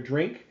 scoop in their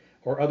drink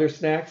or other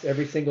snacks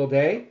every single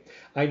day.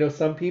 I know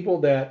some people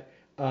that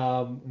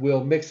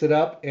will mix it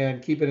up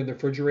and keep it in the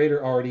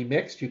refrigerator already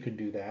mixed. You can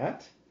do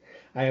that.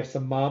 I have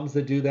some moms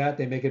that do that.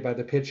 They make it by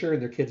the pitcher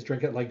and their kids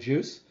drink it like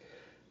juice.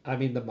 I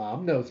mean, the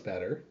mom knows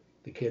better.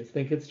 The kids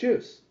think it's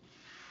juice.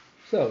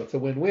 So it's a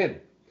win-win.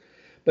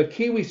 But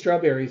kiwi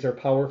strawberries are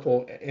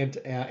powerful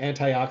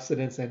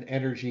antioxidants and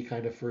energy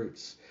kind of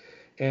fruits.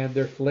 And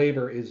their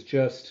flavor is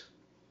just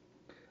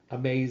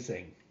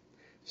amazing.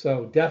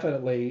 So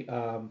definitely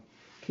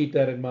keep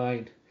that in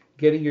mind.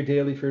 Getting your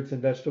daily fruits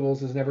and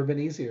vegetables has never been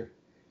easier.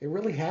 It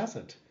really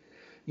hasn't.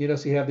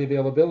 So you have the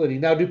availability.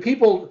 Now, do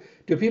people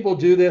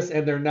do this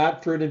and they're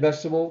not fruit and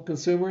vegetable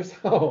consumers?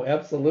 Oh,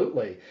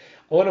 absolutely.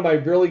 One of my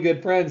really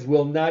good friends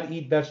will not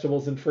eat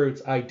vegetables and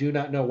fruits. I do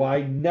not know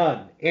why.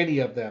 None. Any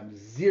of them.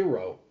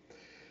 0.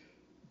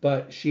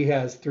 But she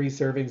has 3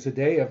 servings a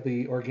day of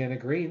the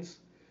organic greens.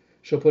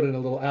 She'll put in a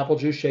little apple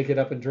juice, shake it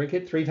up, and drink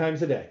it 3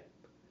 times a day.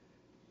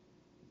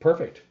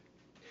 Perfect.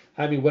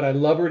 I mean, would I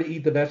love her to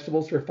eat the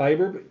vegetables for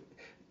fiber? But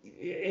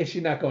is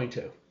she not going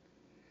to?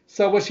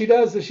 So what she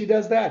does is she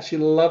does that. She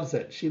loves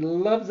it. She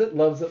loves it,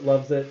 loves it,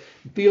 loves it.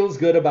 Feels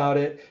good about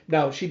it.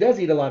 Now, she does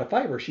eat a lot of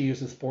fiber. She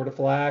uses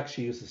fortiflax.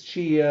 She uses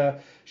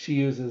chia. She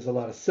uses a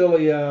lot of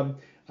psyllium.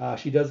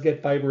 She does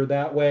get fiber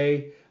that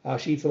way.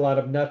 She eats a lot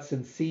of nuts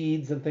and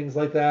seeds and things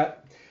like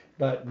that.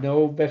 But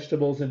no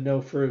vegetables and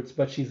no fruits.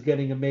 But she's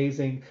getting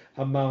amazing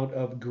amount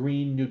of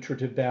green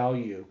nutritive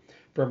value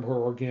from her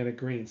organic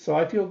greens. So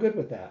I feel good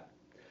with that,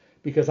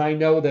 because I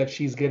know that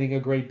she's getting a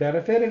great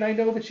benefit, and I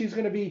know that she's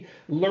going to be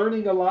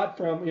learning a lot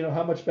from,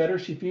 how much better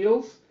she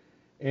feels.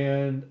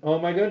 And oh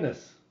my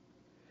goodness,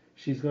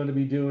 she's going to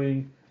be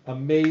doing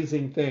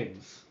amazing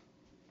things.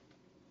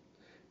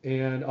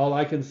 And all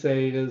I can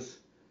say is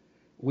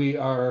we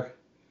are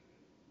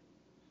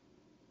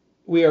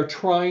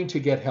trying to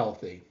get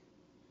healthy.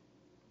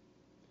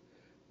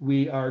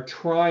 We are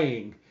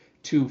trying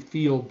to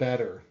feel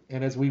better.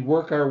 And as we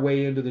work our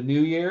way into the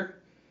new year,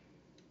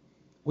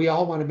 we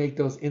all want to make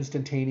those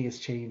instantaneous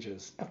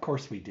changes. Of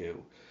course we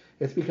do.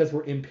 It's because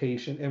we're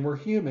impatient and we're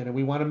human and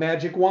we want a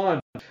magic wand.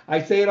 I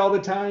say it all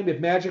the time. If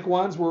magic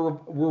wands were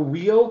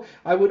real,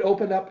 I would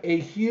open up a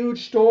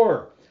huge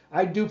store.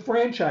 I'd do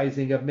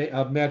franchising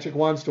of magic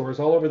wand stores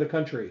all over the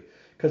country,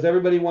 because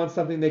everybody wants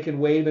something they can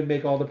wave and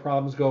make all the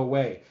problems go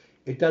away.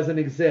 It doesn't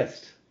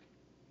exist.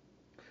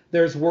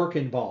 There's work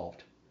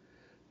involved.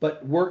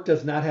 But work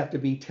does not have to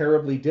be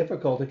terribly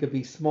difficult. It could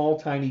be small,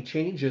 tiny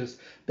changes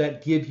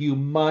that give you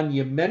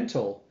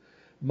monumental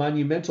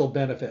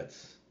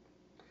benefits.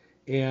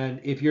 And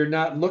if you're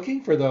not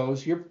looking for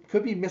those, you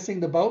could be missing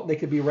the boat. They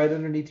could be right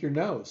underneath your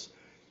nose.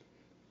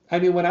 I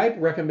mean, when I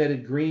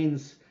recommended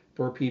greens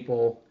for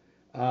people,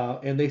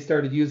 and they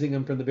started using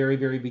them from the very,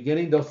 very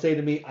beginning, they'll say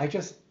to me, I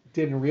just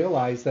didn't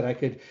realize that I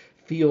could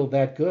feel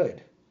that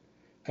good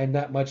and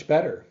that much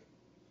better.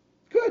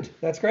 Good.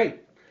 That's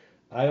great.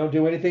 I don't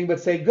do anything but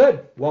say,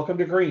 good, welcome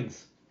to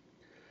greens.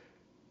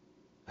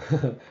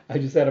 I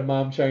just had a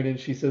mom chime in.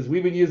 She says,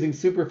 we've been using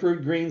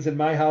superfruit greens in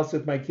my house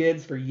with my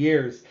kids for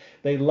years.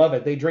 They love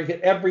it. They drink it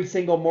every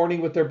single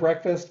morning with their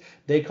breakfast.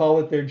 They call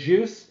it their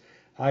juice.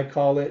 I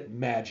call it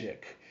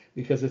magic.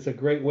 because it's a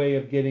great way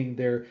of getting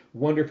their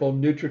wonderful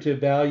nutritive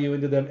value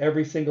into them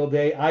every single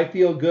day. I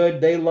feel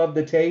good. They love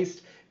the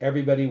taste.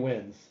 Everybody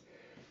wins.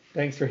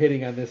 Thanks for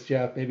hitting on this,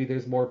 Jeff. Maybe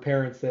there's more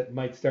parents that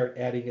might start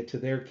adding it to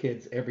their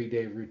kids'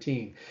 everyday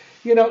routine.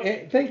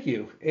 Thank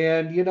you.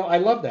 And, I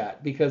love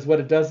that because what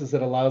it does is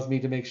it allows me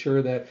to make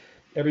sure that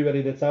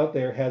everybody that's out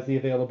there has the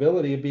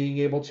availability of being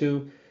able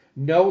to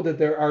know that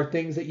there are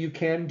things that you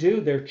can do,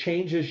 there are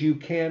changes you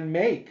can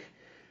make.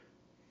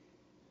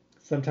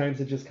 Sometimes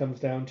it just comes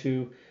down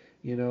to,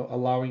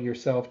 allowing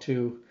yourself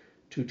to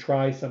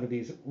try some of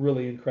these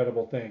really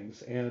incredible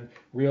things and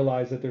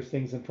realize that there's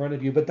things in front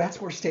of you. But that's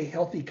where Stay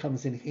Healthy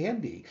comes in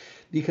handy,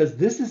 because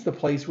this is the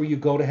place where you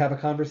go to have a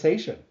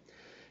conversation.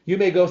 You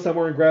may go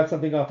somewhere and grab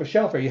something off a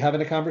shelf. Are you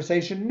having a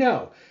conversation?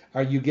 No.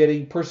 Are you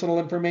getting personal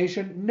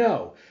information?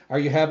 No. Are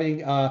you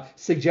having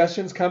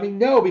suggestions coming?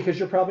 No, because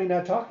you're probably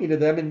not talking to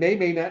them and they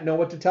may not know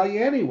what to tell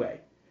you anyway.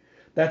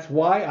 That's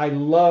why I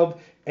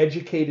love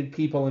educated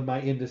people in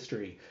my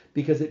industry,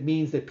 because it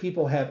means that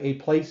people have a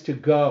place to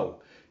go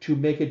to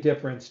make a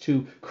difference,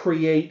 to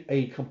create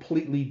a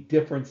completely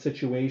different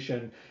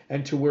situation,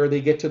 and to where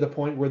they get to the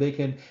point where they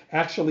can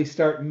actually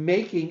start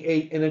making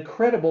an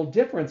incredible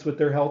difference with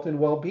their health and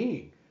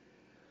well-being.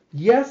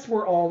 Yes,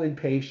 we're all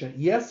impatient.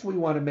 Yes, we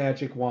want a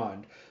magic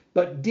wand.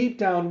 But deep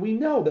down, we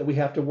know that we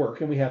have to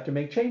work and we have to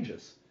make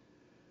changes.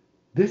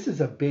 This is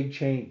a big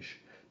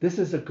change. This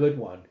is a good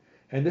one.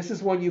 And this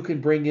is one you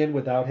can bring in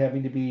without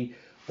having to be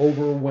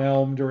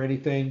overwhelmed or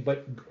anything.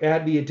 But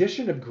add the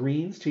addition of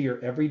greens to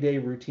your everyday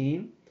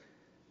routine.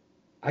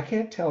 I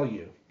can't tell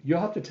you.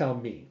 You'll have to tell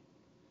me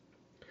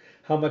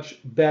how much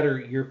better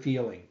you're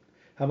feeling,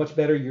 how much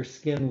better your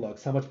skin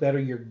looks, how much better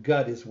your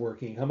gut is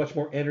working, how much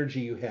more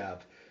energy you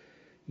have.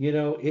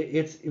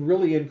 It's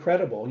really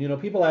incredible.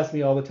 People ask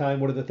me all the time,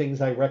 what are the things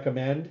I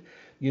recommend?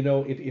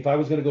 If I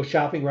was going to go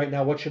shopping right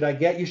now, what should I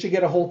get? You should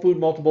get a whole food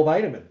multiple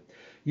vitamin.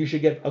 You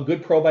should get a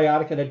good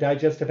probiotic and a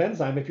digestive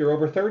enzyme if you're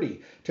over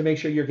 30 to make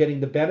sure you're getting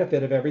the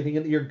benefit of everything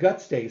and that your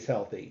gut stays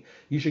healthy.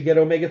 You should get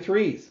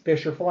omega-3s,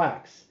 fish or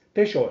flax,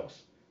 fish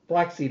oils,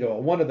 flaxseed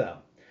oil, one of them.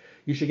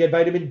 You should get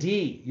vitamin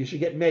D. You should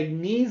get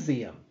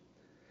magnesium.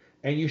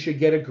 And you should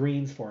get a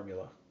greens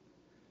formula.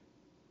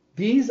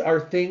 These are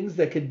things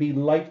that can be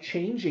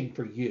life-changing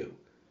for you.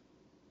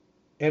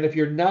 And if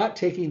you're not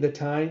taking the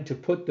time to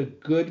put the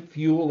good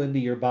fuel into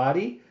your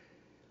body,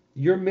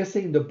 you're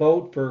missing the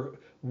boat for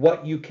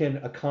what you can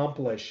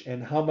accomplish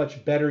and how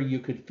much better you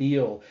could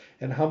feel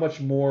and how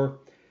much more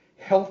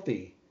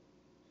healthy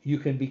you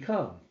can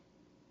become.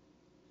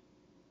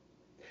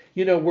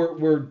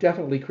 We're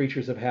definitely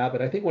creatures of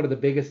habit. I think one of the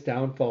biggest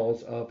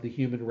downfalls of the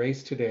human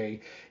race today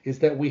is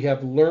that we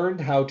have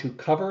learned how to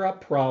cover up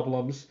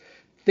problems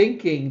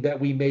thinking that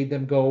we made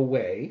them go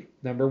away,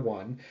 number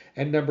one.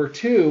 And number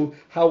two,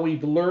 how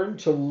we've learned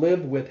to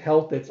live with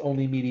health that's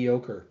only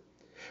mediocre.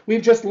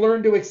 We've just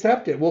learned to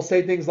accept it. We'll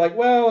say things like,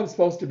 well, I'm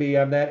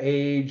that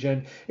age,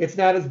 and it's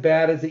not as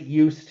bad as it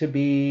used to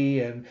be,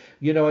 and,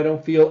 I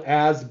don't feel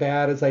as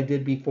bad as I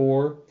did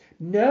before.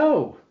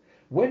 No.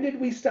 When did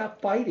we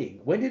stop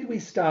fighting? When did we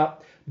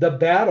stop the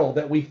battle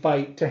that we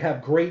fight to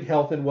have great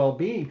health and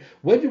well-being?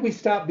 When did we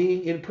stop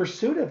being in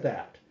pursuit of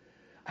that?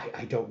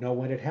 I don't know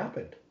when it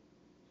happened.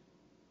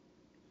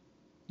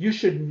 You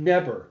should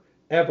never,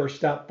 ever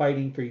stop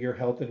fighting for your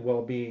health and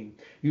well-being.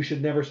 You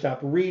should never stop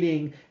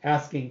reading,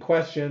 asking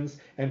questions,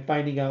 and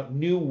finding out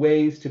new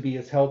ways to be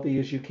as healthy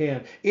as you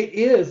can. It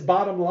is,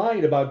 bottom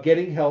line, about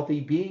getting healthy,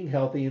 being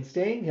healthy, and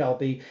staying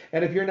healthy.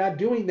 And if you're not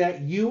doing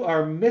that, you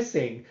are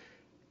missing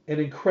an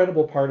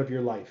incredible part of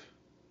your life,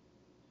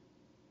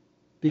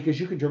 because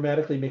you can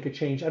dramatically make a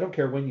change. I don't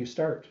care when you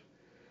start.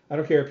 I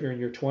don't care if you're in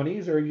your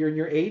 20s or you're in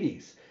your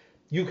 80s.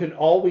 You can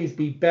always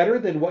be better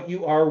than what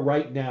you are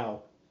right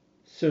now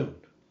soon.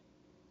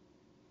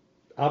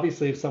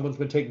 Obviously, if someone's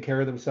been taking care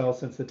of themselves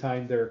since the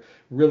time they're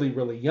really,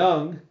 really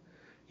young,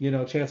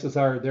 chances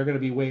are they're going to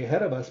be way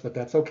ahead of us, but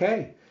that's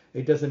okay.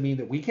 It doesn't mean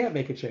that we can't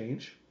make a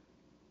change.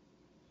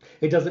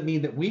 It doesn't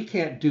mean that we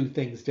can't do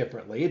things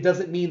differently. It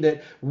doesn't mean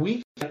that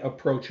we can't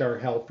approach our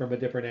health from a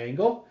different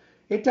angle.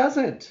 It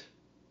doesn't.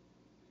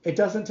 It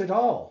doesn't at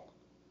all.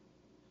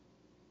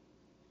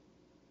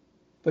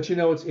 But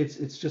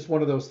it's just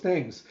one of those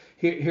things.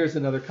 Here's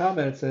another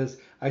comment. It says,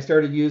 I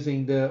started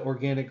using the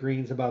organic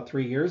greens about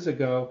 3 years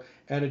ago,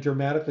 and it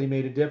dramatically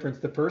made a difference.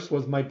 The first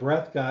was my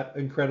breath got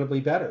incredibly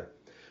better.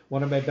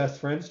 One of my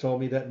best friends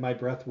told me that my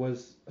breath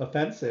was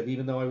offensive,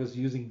 even though I was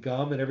using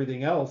gum and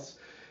everything else.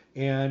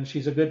 And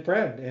she's a good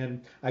friend.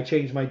 And I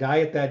changed my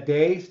diet that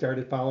day,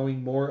 started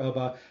following more of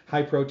a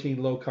high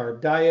protein, low carb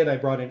diet. I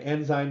brought in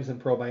enzymes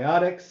and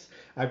probiotics.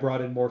 I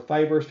brought in more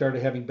fiber,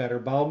 started having better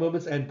bowel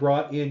movements, and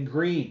brought in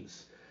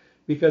greens.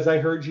 Because I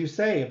heard you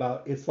say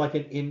about it's like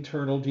an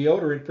internal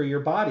deodorant for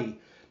your body,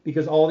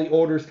 because all the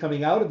odors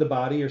coming out of the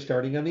body are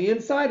starting on the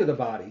inside of the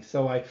body.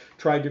 So I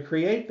tried to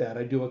create that.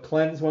 I do a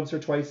cleanse once or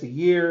twice a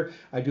year.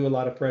 I do a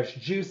lot of fresh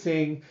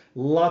juicing,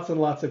 lots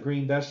and lots of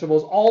green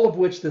vegetables, all of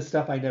which this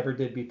stuff I never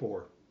did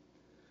before.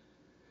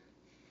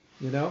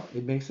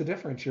 It makes a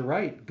difference. You're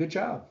right. Good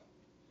job.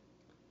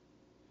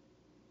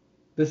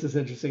 This is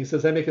interesting. It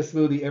says I make a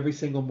smoothie every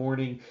single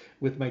morning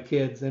with my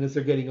kids, and as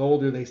they're getting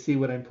older, they see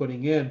what I'm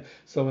putting in.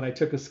 So when I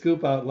took a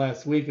scoop out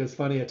last week, it was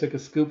funny. I took a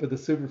scoop of the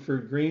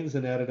superfruit greens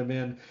and added them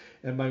in,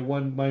 and my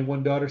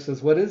one daughter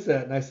says, "What is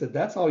that?" And I said,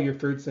 "That's all your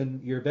fruits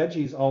and your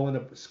veggies all in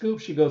a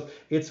scoop." She goes,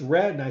 "It's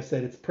red," and I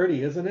said, "It's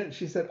pretty, isn't it?" And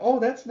she said, "Oh,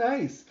 that's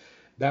nice."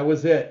 That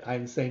was it. I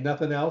didn't say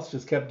nothing else.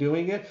 Just kept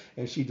doing it,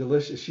 and she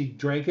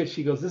drank it.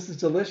 She goes, "This is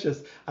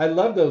delicious. I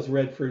love those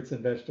red fruits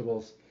and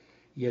vegetables."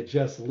 You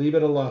just leave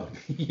it alone.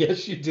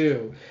 Yes, you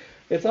do.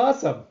 It's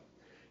awesome.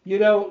 You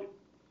know,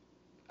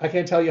 I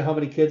can't tell you how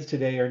many kids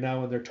today are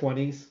now in their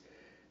 20s,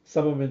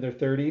 some of them in their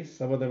 30s,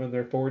 some of them in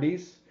their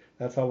 40s.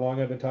 That's how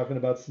long I've been talking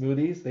about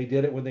smoothies. They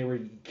did it when they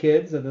were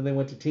kids and then they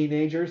went to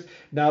teenagers.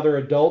 Now they're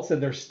adults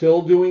and they're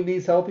still doing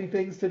these healthy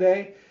things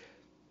today.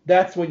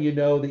 That's when you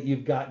know that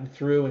you've gotten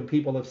through and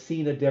people have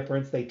seen a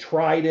difference. They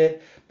tried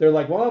it. They're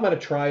like, well, I'm going to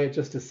try it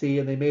just to see.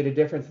 And they made a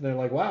difference. And they're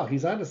like, wow,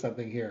 he's onto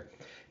something here.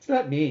 It's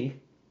not me.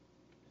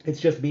 It's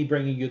just me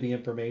bringing you the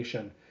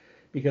information.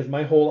 Because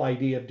my whole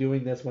idea of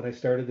doing this when I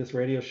started this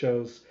radio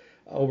shows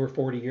over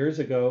 40 years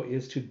ago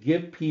is to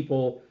give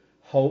people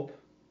hope,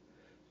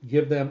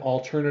 give them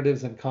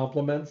alternatives and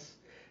complements,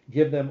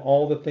 give them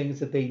all the things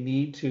that they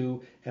need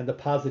to, and the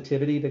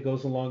positivity that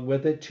goes along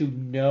with it to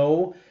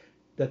know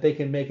that they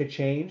can make a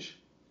change.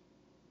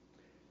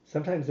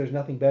 Sometimes there's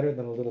nothing better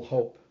than a little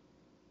hope,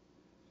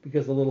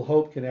 because a little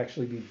hope can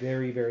actually be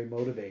very, very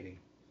motivating.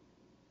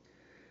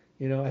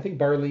 I think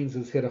Barleans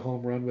has hit a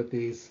home run with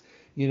these.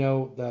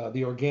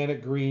 The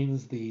organic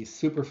greens, the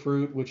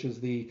superfruit, which is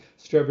the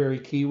strawberry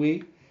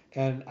kiwi,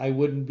 and I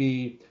wouldn't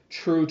be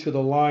true to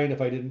the line if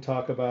I didn't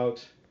talk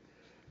about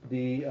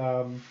the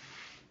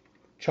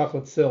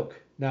chocolate silk.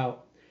 Now,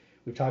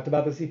 we've talked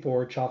about this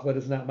before. Chocolate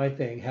is not my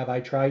thing. Have I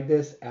tried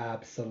this?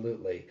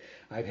 Absolutely.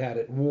 I've had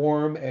it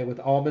warm and with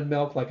almond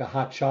milk like a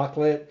hot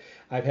chocolate.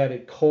 I've had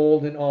it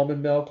cold in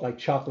almond milk like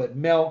chocolate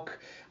milk.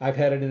 I've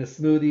had it in a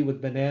smoothie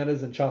with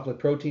bananas and chocolate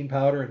protein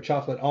powder and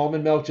chocolate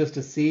almond milk just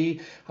to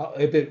see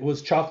if it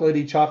was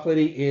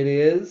chocolatey. It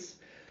is.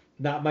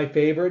 Not my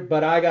favorite,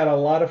 but I got a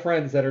lot of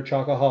friends that are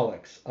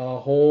chocoholics, a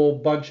whole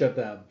bunch of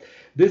them.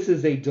 This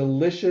is a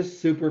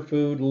delicious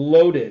superfood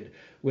loaded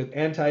with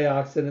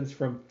antioxidants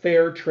from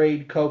fair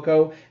trade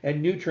cocoa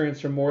and nutrients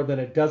from more than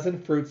a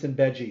dozen fruits and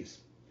veggies.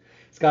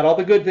 It's got all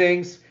the good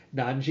things: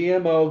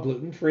 non-GMO,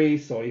 gluten-free,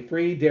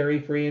 soy-free,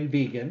 dairy-free, and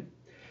vegan.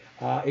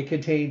 It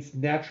contains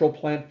natural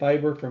plant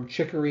fiber from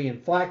chicory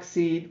and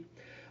flaxseed.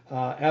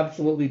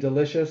 Absolutely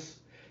delicious.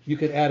 You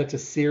can add it to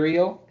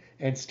cereal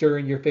and stir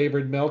in your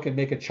favorite milk and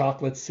make a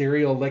chocolate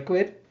cereal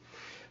liquid.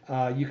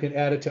 You can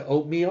add it to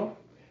oatmeal.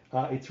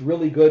 It's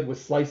really good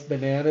with sliced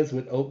bananas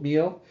with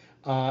oatmeal.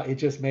 It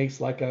just makes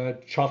like a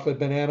chocolate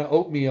banana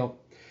oatmeal.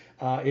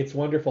 It's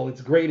wonderful.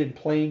 It's great in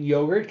plain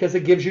yogurt because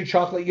it gives you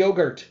chocolate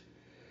yogurt.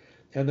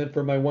 And then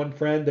for my one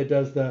friend that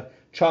does the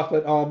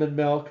chocolate almond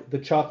milk, the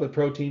chocolate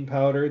protein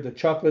powder, the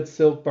chocolate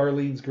silk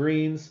Barleans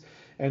greens,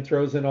 and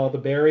throws in all the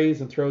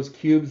berries and throws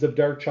cubes of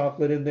dark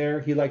chocolate in there.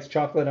 He likes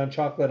chocolate on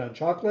chocolate on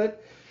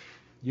chocolate.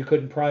 You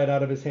couldn't pry it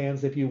out of his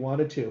hands if you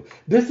wanted to.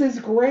 This is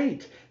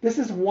great. This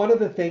is one of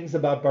the things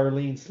about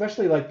Barleans,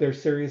 especially like they're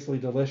seriously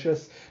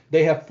delicious.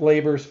 They have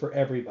flavors for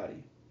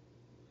everybody.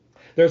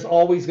 There's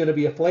always going to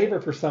be a flavor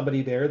for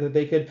somebody there that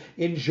they could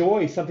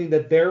enjoy, something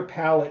that their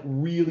palate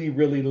really,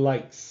 really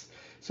likes.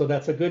 So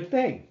that's a good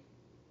thing.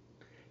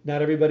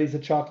 Not everybody's a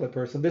chocolate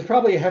person. There's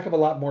probably a heck of a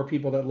lot more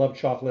people that love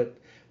chocolate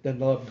than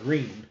love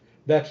green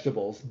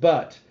vegetables.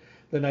 But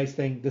the nice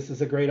thing, this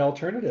is a great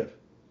alternative.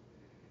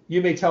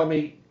 You may tell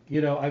me,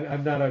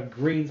 I'm not a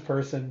greens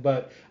person,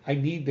 but I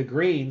need the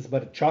greens.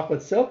 But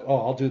chocolate silk, oh,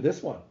 I'll do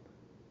this one.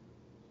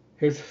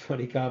 Here's a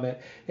funny comment.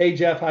 Hey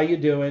Jeff, how you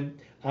doing?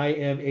 I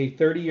am a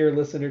 30-year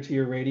listener to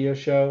your radio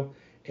show,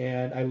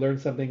 and I learn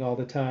something all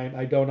the time.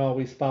 I don't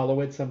always follow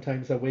it.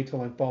 Sometimes I wait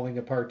till I'm falling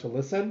apart to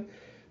listen.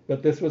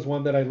 But this was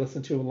one that I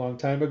listened to a long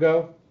time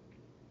ago.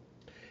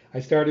 I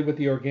started with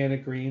the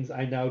organic greens.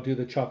 I now do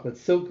the chocolate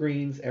silk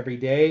greens every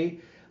day.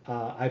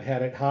 I've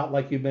had it hot,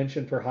 like you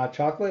mentioned, for hot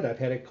chocolate. I've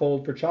had it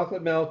cold for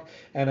chocolate milk,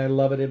 and I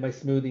love it in my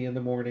smoothie in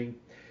the morning.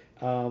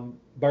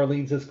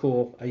 Barleans is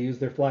cool. I use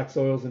their flax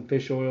oils and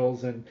fish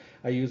oils, and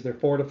I use their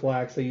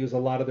Fortiflax. I use a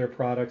lot of their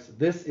products.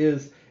 This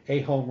is a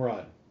home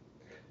run.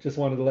 Just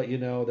wanted to let you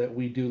know that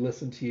we do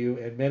listen to you,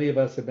 and many of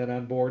us have been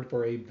on board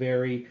for a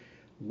very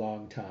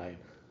long time.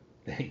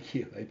 Thank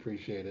you. I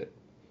appreciate it.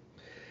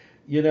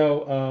 You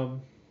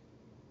know,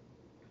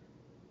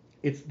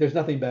 there's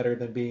nothing better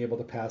than being able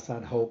to pass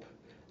on hope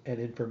and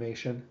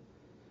information.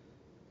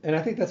 And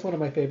I think that's one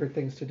of my favorite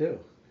things to do.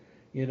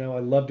 I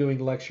love doing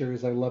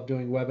lectures, I love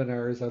doing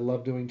webinars, I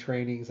love doing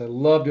trainings, I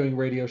love doing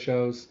radio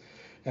shows,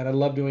 and I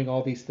love doing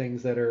all these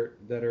things that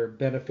are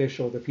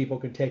beneficial, that people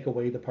can take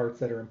away the parts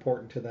that are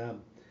important to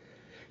them.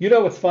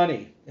 What's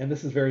funny, and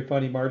this is very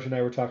funny, Marge and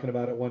I were talking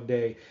about it one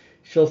day.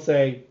 She'll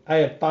say, I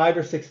had 5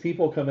 or 6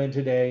 people come in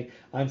today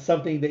on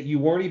something that you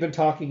weren't even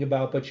talking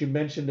about, but you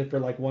mentioned it for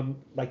like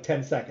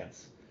 10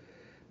 seconds.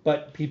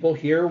 but people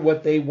hear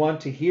what they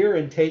want to hear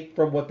and take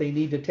from what they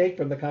need to take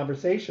from the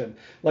conversation.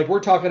 Like we're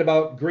talking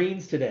about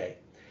greens today,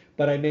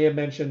 but I may have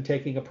mentioned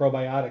taking a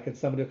probiotic, and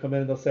somebody will come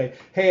in and they'll say,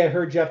 "Hey, I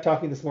heard Jeff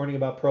talking this morning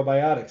about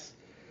probiotics."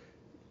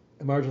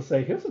 And Marge will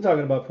say, "He wasn't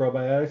talking about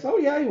probiotics." "Oh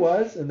yeah, he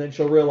was." And then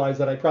she'll realize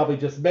that I probably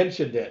just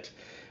mentioned it.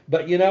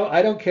 But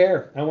I don't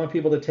care. I want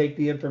people to take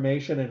the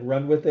information and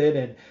run with it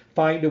and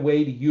find a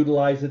way to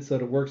utilize it so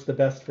that it works the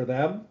best for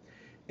them,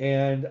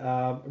 and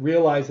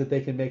realize that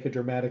they can make a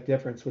dramatic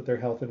difference with their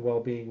health and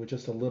well-being with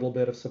just a little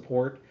bit of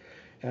support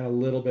and a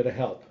little bit of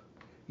help.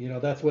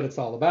 That's what it's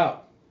all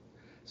about.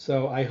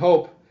 So I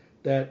hope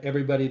that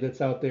everybody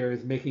that's out there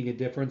is making a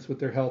difference with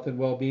their health and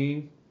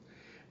well-being.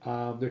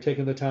 They're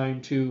taking the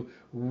time to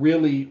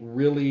really,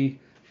 really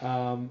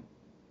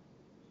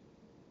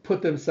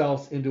put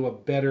themselves into a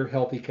better,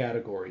 healthy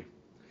category.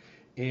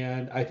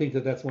 And I think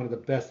that that's one of the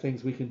best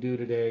things we can do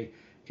today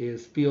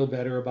is feel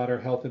better about our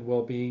health and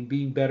well-being,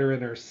 being better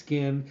in our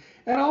skin,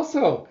 and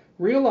also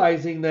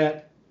realizing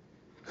that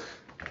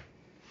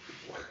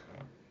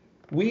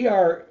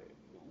we're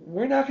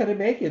not going to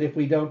make it if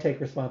we don't take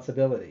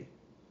responsibility.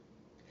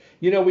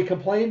 We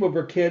complain when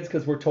we're kids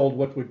because we're told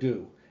what we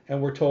do,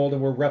 and we're told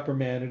and we're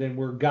reprimanded and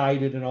we're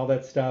guided and all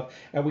that stuff,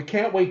 and we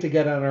can't wait to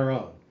get on our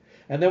own.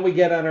 And then we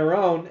get on our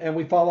own and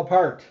we fall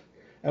apart.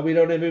 And we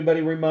don't have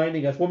anybody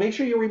reminding us. Well, make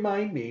sure you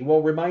remind me.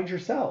 Well, remind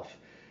yourself.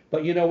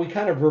 But we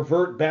kind of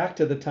revert back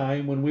to the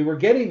time when we were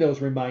getting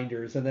those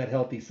reminders and that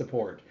healthy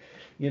support.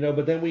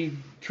 But then we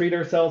treat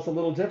ourselves a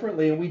little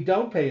differently and we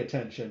don't pay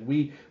attention.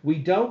 We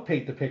don't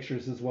paint the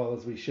pictures as well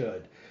as we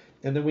should.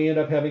 And then we end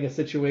up having a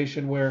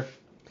situation where,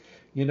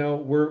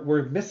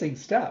 we're missing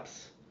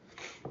steps.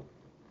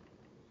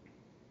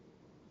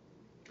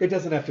 It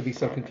doesn't have to be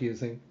so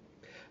confusing.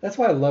 That's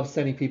why I love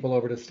sending people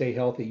over to Stay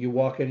Healthy. You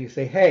walk in and you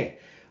say, "Hey,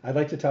 I'd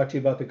like to talk to you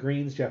about the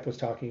greens Jeff was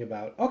talking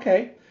about."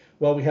 "Okay,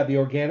 well, we have the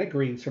organic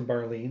greens from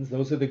Barleans.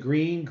 Those are the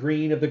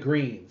green of the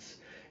greens.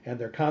 And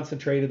they're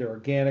concentrated, they're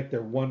organic,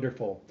 they're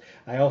wonderful.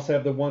 I also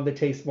have the one that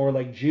tastes more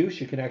like juice.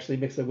 You can actually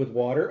mix it with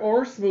water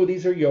or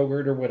smoothies or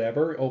yogurt or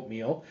whatever,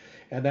 oatmeal.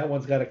 And that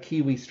one's got a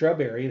kiwi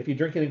strawberry. And if you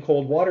drink it in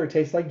cold water, it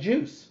tastes like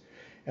juice."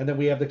 And then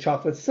we have the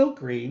chocolate silk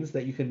greens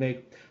that you can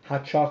make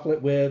hot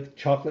chocolate with,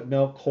 chocolate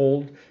milk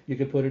cold. You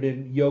can put it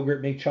in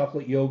yogurt, make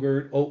chocolate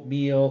yogurt,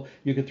 oatmeal.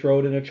 You can throw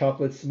it in a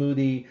chocolate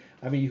smoothie.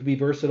 I mean, you can be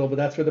versatile, but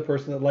that's for the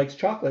person that likes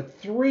chocolate.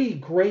 3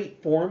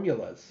 great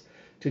formulas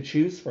to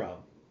choose from.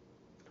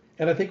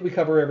 And I think we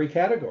cover every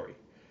category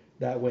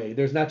that way.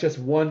 There's not just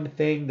one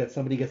thing that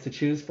somebody gets to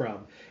choose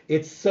from.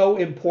 It's so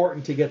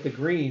important to get the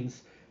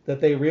greens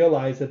that they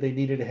realized that they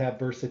needed to have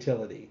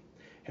versatility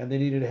and they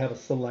needed to have a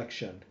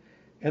selection.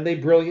 And they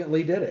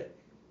brilliantly did it.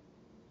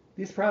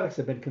 These products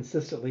have been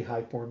consistently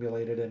high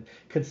formulated and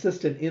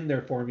consistent in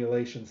their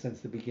formulation since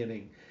the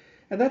beginning.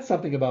 And that's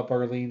something about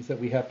Barleans that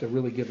we have to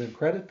really give them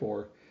credit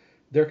for.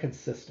 They're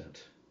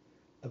consistent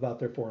about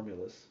their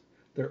formulas.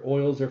 Their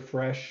oils are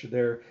fresh,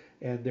 they're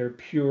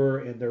pure,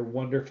 and they're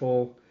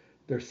wonderful.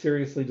 They're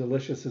seriously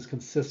delicious as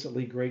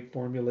consistently great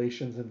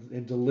formulations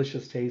and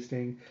delicious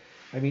tasting.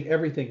 I mean,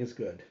 everything is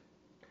good.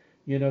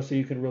 So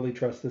you can really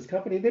trust this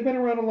company. They've been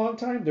around a long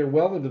time. They're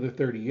well into their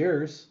 30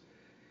 years,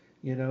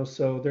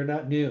 so they're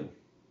not new.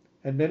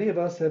 And many of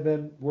us have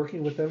been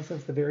working with them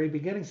since the very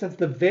beginning, since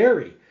the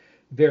very,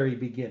 very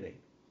beginning.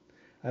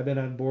 I've been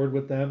on board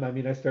with them. I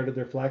mean, I started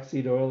their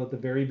flaxseed oil at the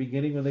very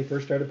beginning when they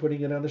first started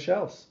putting it on the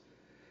shelves,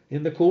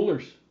 in the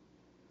coolers.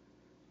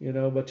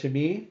 But to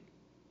me,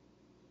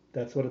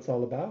 that's what it's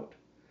all about.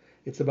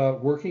 It's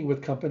about working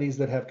with companies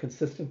that have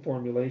consistent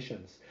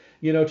formulations.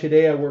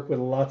 Today I work with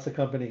lots of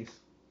companies.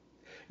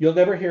 You'll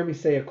never hear me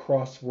say a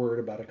cross word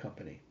about a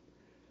company.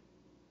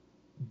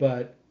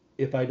 But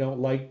if I don't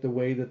like the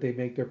way that they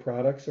make their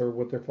products or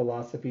what their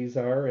philosophies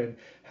are and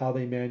how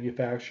they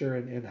manufacture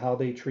and how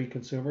they treat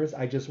consumers,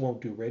 I just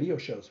won't do radio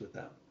shows with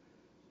them.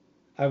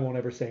 I won't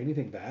ever say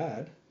anything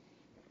bad.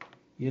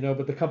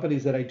 But the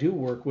companies that I do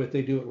work with,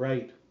 they do it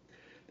right.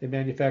 They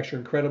manufacture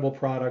incredible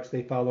products.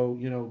 They follow,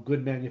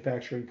 good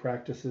manufacturing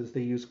practices.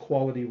 They use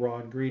quality raw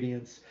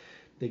ingredients.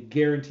 They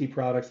guarantee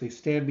products. They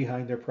stand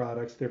behind their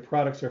products. Their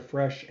products are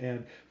fresh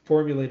and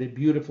formulated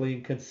beautifully,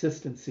 and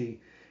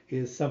consistency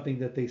is something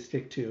that they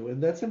stick to.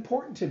 And that's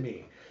important to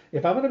me.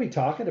 If I'm going to be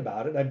talking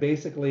about it, I'm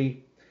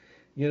basically,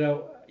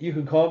 you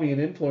can call me an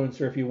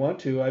influencer if you want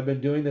to. I've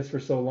been doing this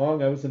for so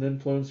long. I was an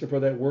influencer before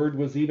that word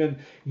was even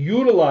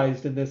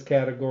utilized in this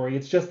category.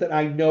 It's just that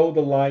I know the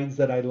lines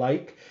that I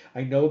like.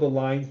 I know the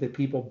lines that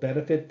people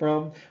benefit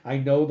from. I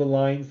know the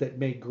lines that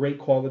make great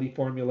quality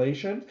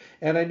formulation.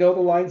 And I know the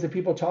lines that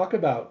people talk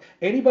about.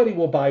 Anybody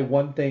will buy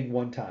one thing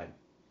one time.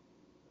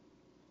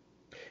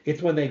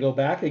 It's when they go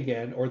back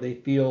again or they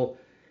feel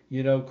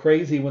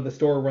crazy when the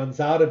store runs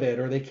out of it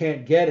or they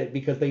can't get it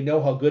because they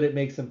know how good it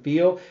makes them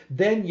feel,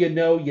 then you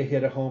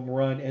hit a home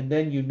run, and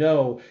then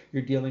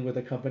you're dealing with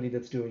a company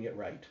that's doing it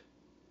right.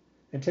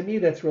 And to me,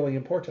 that's really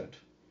important,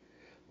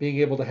 being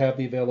able to have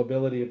the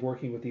availability of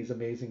working with these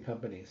amazing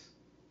companies.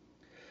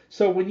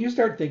 So when you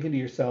start thinking to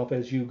yourself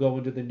as you go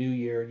into the new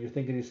year and you're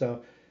thinking to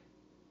yourself,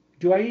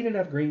 do I eat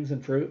enough greens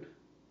and fruit?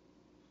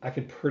 I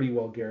can pretty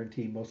well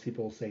guarantee most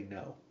people will say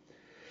no.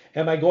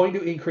 Am I going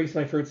to increase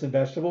my fruits and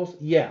vegetables?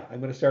 Yeah, I'm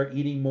going to start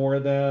eating more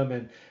of them,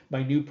 and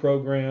my new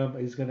program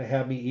is going to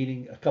have me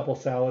eating a couple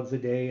salads a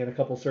day and a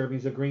couple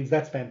servings of greens.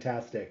 That's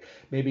fantastic.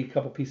 Maybe a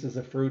couple pieces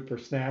of fruit for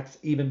snacks,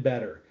 even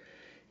better.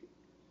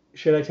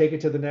 Should I take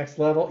it to the next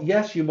level?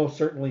 Yes, you most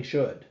certainly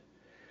should.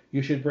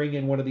 You should bring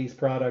in one of these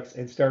products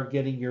and start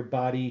getting your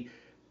body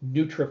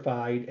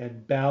nutrified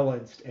and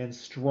balanced and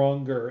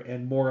stronger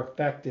and more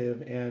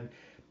effective and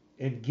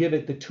give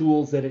it the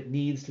tools that it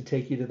needs to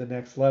take you to the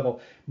next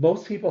level.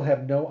 Most people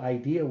have no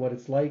idea what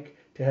it's like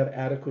to have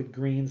adequate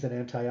greens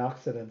and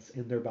antioxidants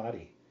in their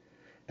body.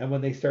 And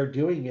when they start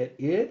doing it,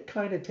 it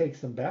kind of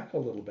takes them back a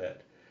little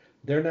bit.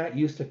 They're not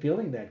used to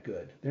feeling that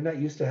good. They're not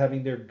used to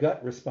having their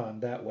gut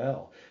respond that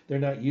well. They're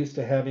not used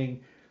to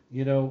having,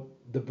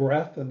 the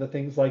breath and the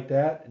things like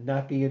that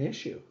not be an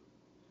issue.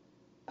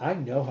 I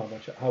know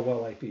how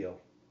well I feel.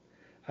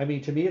 I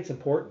mean, to me, it's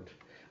important.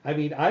 I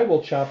mean, I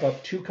will chop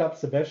up 2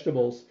 cups of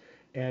vegetables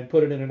and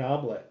put it in an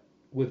omelet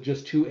with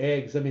just 2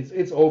 eggs. I mean,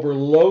 it's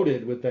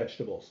overloaded with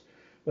vegetables,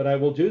 but I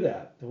will do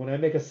that. And when I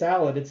make a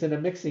salad, it's in a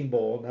mixing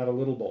bowl, not a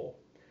little bowl.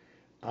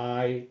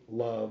 I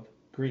love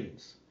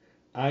greens.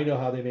 I know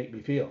how they make me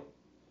feel.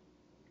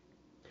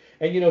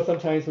 And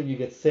sometimes when you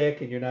get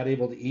sick and you're not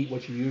able to eat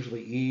what you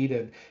usually eat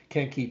and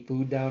can't keep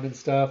food down and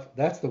stuff,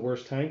 that's the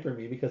worst time for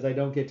me because I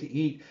don't get to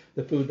eat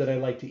the food that I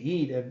like to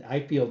eat and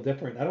I feel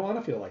different. I don't want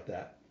to feel like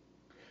that.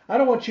 I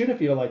don't want you to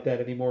feel like that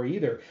anymore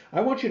either.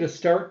 I want you to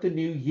start the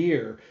new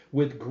year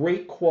with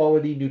great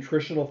quality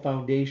nutritional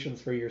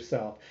foundations for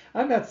yourself.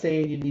 I'm not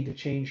saying you need to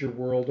change your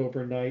world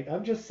overnight.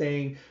 I'm just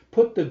saying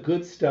put the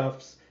good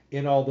stuffs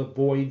in all the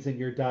voids in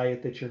your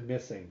diet that you're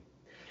missing.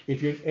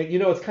 If you're, and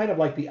it's kind of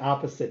like the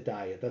opposite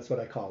diet. That's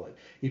what I call it.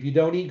 If you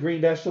don't eat green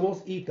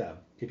vegetables, eat them.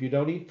 If you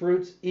don't eat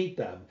fruits, eat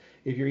them.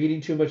 If you're eating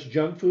too much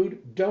junk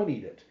food, don't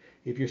eat it.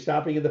 If you're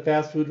stopping at the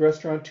fast food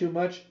restaurant too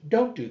much,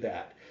 don't do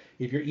that.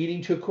 If you're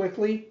eating too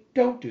quickly,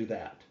 don't do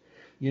that.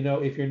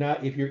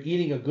 If you're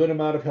eating a good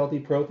amount of healthy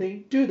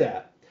protein, do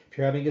that. If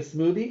you're having a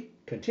smoothie,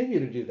 continue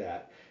to do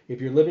that. If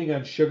you're living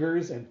on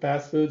sugars and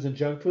fast foods and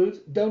junk foods,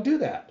 don't do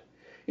that.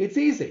 It's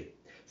easy.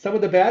 Some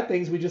of the bad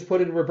things we just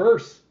put in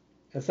reverse,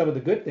 and some of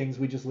the good things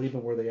we just leave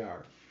them where they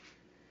are.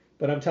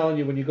 But I'm telling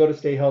you, when you go to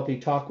Stay Healthy,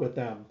 talk with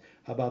them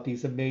about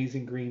these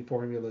amazing green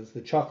formulas, the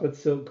chocolate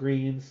silk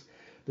greens,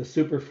 the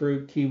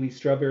superfruit kiwi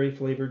strawberry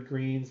flavored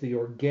greens, the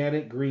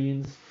organic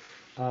greens.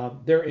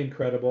 They're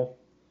incredible.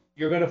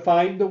 You're going to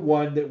find the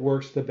one that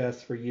works the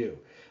best for you.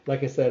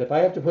 Like I said, if I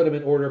have to put them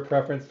in order of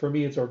preference, for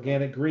me it's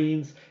organic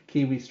greens,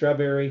 kiwi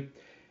strawberry,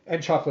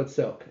 and chocolate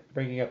silk,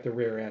 bringing up the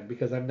rear end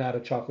because I'm not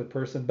a chocolate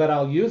person, but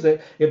I'll use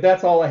it. If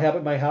that's all I have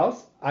at my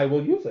house, I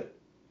will use it.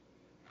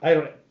 I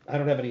don't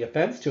have any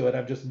offense to it.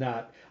 I'm just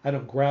not. I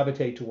don't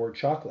gravitate toward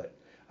chocolate.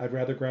 I'd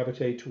rather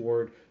gravitate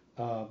toward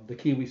the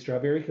kiwi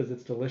strawberry because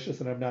it's delicious,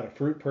 and I'm not a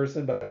fruit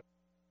person, but I'm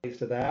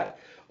taste of that,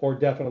 or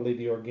definitely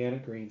the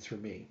organic greens for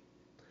me.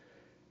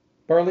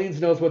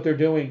 Barleans knows what they're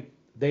doing.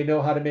 They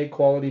know how to make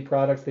quality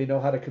products. They know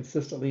how to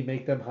consistently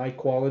make them high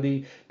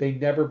quality. They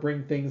never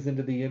bring things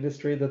into the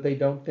industry that they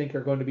don't think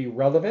are going to be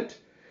relevant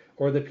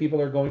or that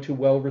people are going to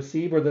well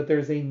receive or that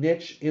there's a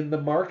niche in the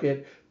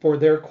market for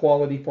their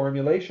quality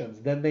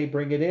formulations. Then they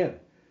bring it in.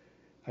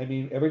 I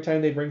mean, every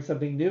time they bring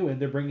something new in,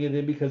 they're bringing it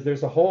in because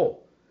there's a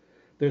hole,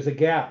 there's a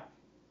gap,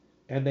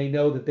 and they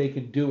know that they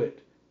can do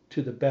it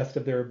to the best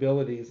of their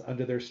abilities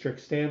under their strict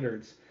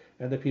standards,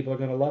 and that people are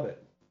going to love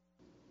it.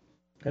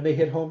 And they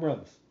hit home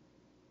runs.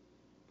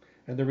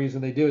 And the reason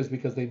they do is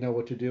because they know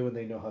what to do and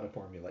they know how to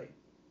formulate.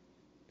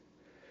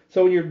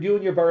 So when you're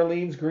doing your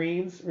Barleans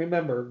greens,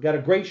 remember, got a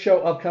great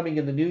show upcoming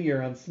in the new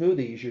year on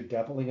smoothies. You're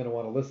definitely going to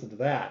want to listen to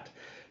that.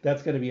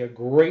 That's going to be a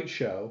great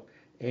show,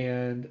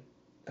 and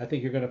I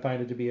think you're going to find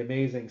it to be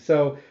amazing.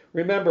 So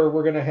remember,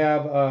 we're going to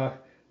have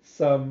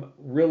some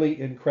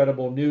really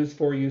incredible news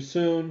for you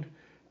soon.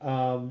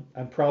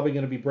 I'm probably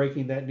going to be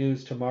breaking that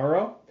news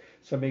tomorrow,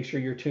 so make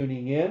sure you're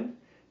tuning in.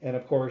 And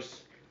of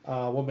course,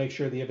 we'll make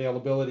sure the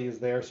availability is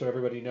there so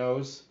everybody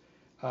knows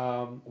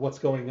what's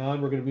going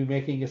on. We're going to be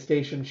making a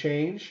station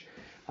change,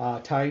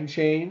 time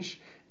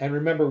change. And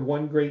remember,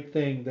 one great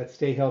thing that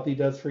Stay Healthy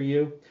does for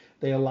you,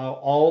 they allow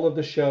all of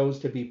the shows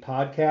to be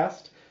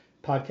podcast.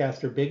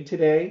 Podcasts are big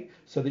today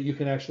so that you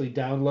can actually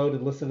download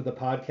and listen to the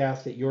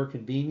podcast at your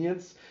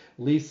convenience.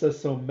 Lisa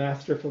so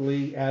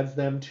masterfully adds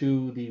them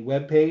to the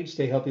webpage,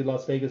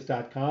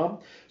 stayhealthylasvegas.com.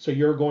 So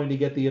you're going to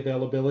get the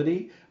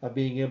availability of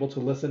being able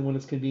to listen when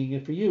it's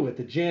convenient for you, at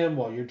the gym,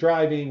 while you're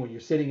driving, when you're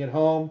sitting at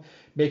home,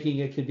 making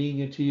it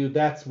convenient to you.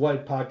 That's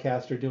what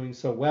podcasts are doing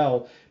so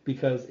well,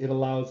 because it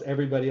allows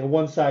everybody, a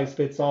one size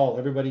fits all.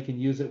 Everybody can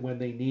use it when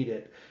they need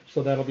it.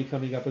 So that'll be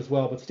coming up as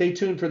well. But stay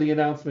tuned for the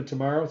announcement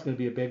tomorrow. It's going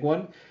to be a big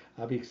one.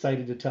 I'll be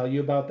excited to tell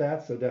you about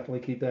that, so definitely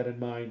keep that in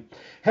mind.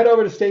 Head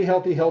over to Stay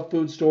Healthy Health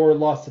Food Store,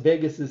 Las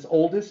Vegas's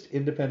oldest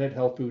independent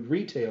health food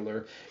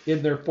retailer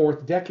in their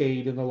 4th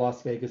decade in the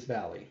Las Vegas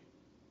Valley.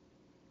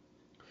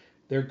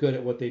 They're good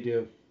at what they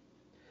do.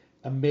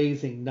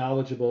 amazing,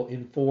 knowledgeable,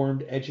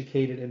 informed,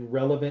 educated, and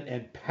relevant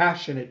and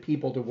passionate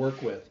people to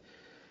work with.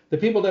 The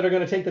people that are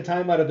going to take the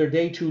time out of their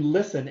day to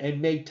listen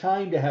and make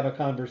time to have a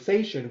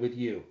conversation with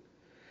you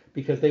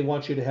because they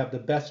want you to have the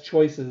best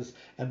choices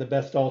and the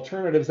best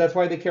alternatives. That's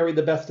why they carry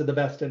the best of the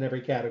best in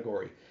every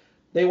category.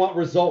 They want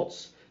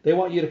results. They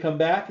want you to come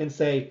back and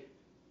say,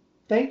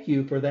 thank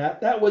you for that.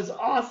 That was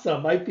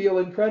awesome. I feel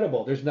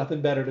incredible. There's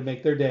nothing better to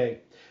make their day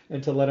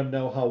and to let them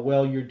know how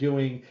well you're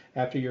doing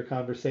after your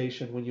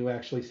conversation when you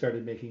actually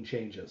started making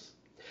changes.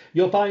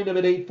 You'll find them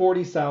at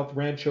 840 South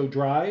Rancho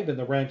Drive in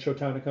the Rancho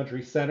Town and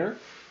Country Center.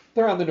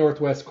 They're on the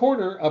northwest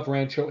corner of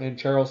Rancho and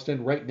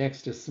Charleston, right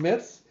next to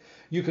Smith's.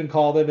 You can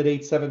call them at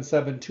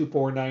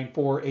 877-2494,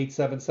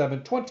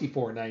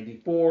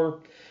 877-2494.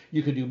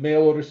 You can do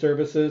mail order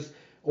services,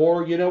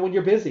 or, when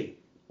you're busy.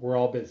 We're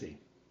all busy.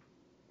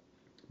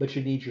 But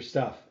you need your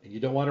stuff, and you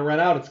don't want to run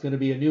out. It's going to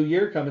be a new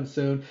year coming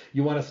soon.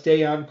 You want to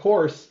stay on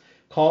course.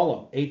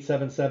 Call them,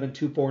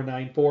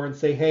 877-2494, and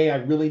say, hey, I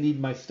really need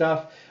my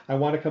stuff. I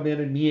want to come in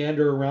and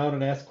meander around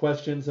and ask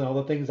questions and all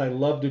the things I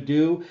love to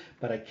do,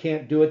 but I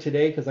can't do it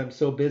today because I'm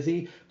so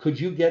busy. Could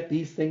you get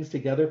these things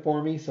together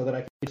for me so that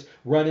I can just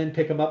run in,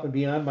 pick them up, and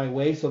be on my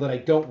way so that I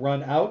don't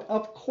run out?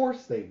 Of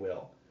course they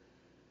will.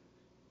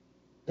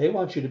 They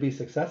want you to be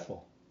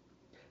successful.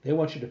 They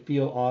want you to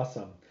feel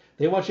awesome.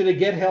 They want you to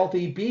get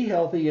healthy, be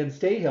healthy, and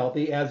stay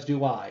healthy, as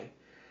do I.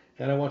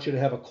 And I want you to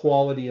have a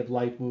quality of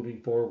life moving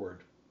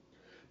forward.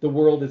 The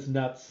world is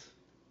nuts.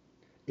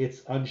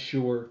 It's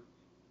unsure.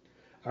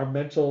 Our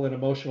mental and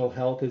emotional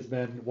health has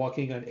been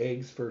walking on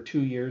eggs for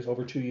 2 years,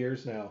 over 2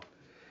 years now.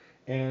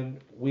 And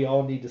we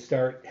all need to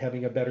start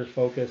having a better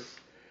focus.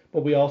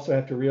 But we also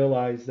have to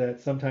realize that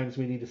sometimes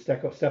we need to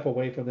step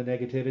away from the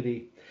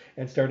negativity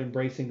and start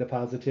embracing the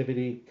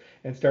positivity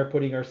and start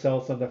putting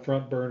ourselves on the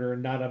front burner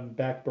and not on the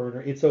back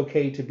burner. It's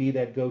okay to be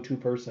that go-to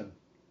person.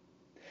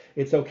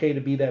 It's okay to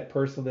be that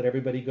person that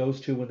everybody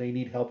goes to when they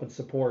need help and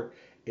support.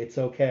 It's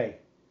okay.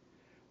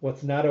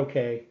 What's not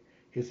okay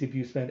is if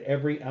you spend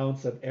every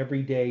ounce of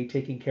every day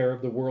taking care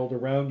of the world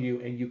around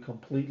you and you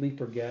completely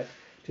forget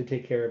to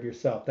take care of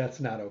yourself. That's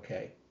not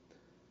okay.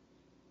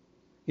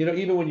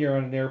 Even when you're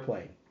on an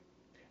airplane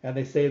and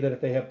they say that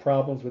if they have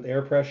problems with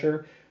air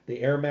pressure,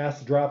 the air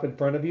masks drop in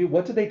front of you,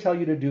 what do they tell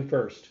you to do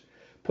first?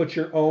 Put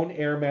your own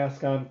air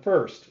mask on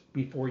first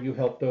before you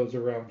help those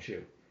around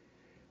you.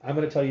 I'm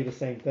going to tell you the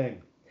same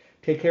thing.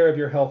 Take care of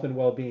your health and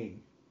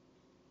well-being.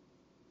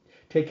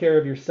 Take care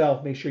of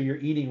yourself. Make sure you're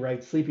eating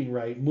right, sleeping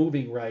right,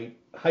 moving right,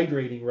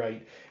 hydrating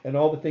right, and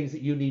all the things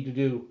that you need to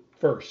do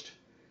first.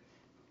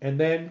 And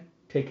then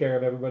take care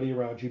of everybody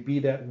around you. Be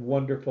that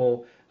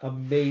wonderful,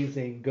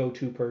 amazing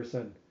go-to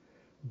person.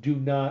 Do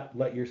not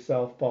let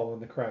yourself fall in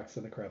the cracks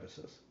and the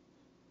crevices.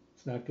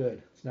 It's not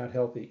good. It's not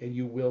healthy. And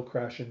you will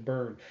crash and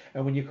burn.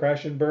 And when you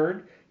crash and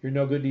burn, you're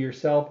no good to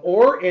yourself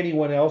or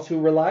anyone else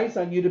who relies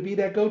on you to be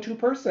that go-to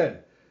person.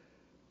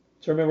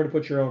 So remember to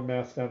put your own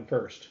mask on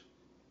first.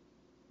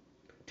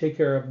 Take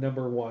care of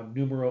number one,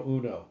 numero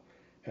uno,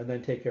 and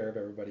then take care of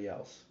everybody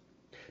else.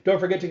 Don't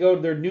forget to go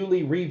to their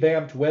newly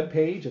revamped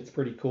webpage. It's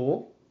pretty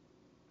cool.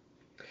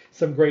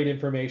 Some great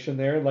information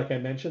there. Like I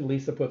mentioned,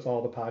 Lisa puts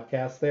all the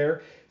podcasts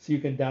there, so you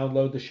can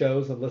download the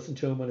shows and listen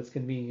to them when it's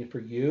convenient for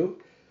you.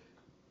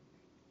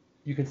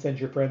 You can send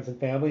your friends and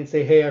family and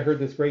say, hey, I heard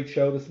this great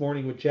show this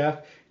morning with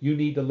Jeff. You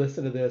need to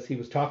listen to this. He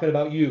was talking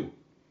about you.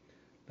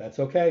 That's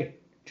okay.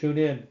 Tune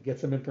in. Get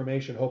some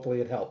information.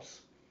 Hopefully it helps.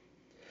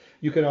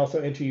 You can also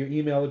enter your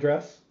email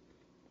address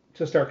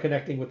to start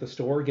connecting with the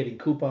store, getting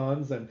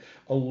coupons and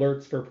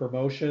alerts for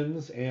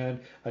promotions and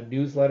a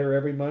newsletter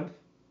every month.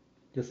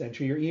 Just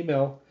enter your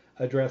email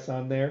address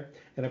on there.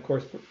 And of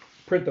course,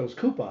 print those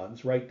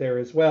coupons right there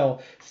as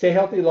well.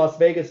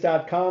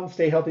 StayHealthyLasVegas.com,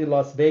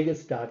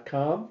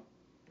 StayHealthyLasVegas.com.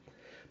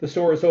 The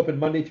store is open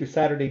Monday through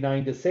Saturday,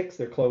 9 to 6.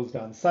 They're closed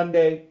on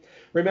Sunday.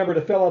 Remember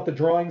to fill out the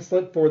drawing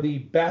slip for the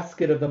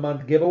Basket of the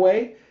Month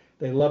giveaway.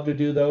 They love to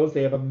do those.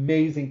 They have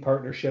amazing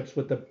partnerships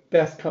with the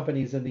best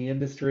companies in the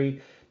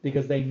industry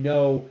because they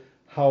know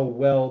how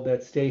well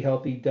that Stay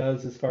Healthy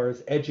does as far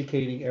as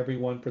educating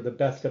everyone for the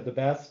best of the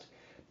best.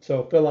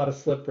 So fill out a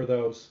slip for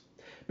those.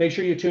 Make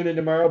sure you tune in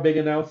tomorrow. Big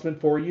announcement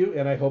for you,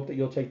 and I hope that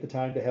you'll take the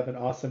time to have an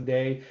awesome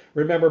day.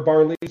 Remember,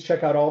 Barleans,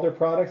 check out all their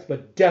products,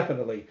 but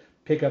definitely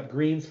pick up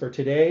greens for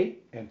today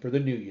and for the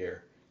new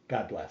year.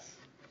 God bless.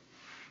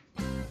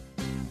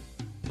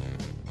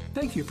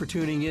 Thank you for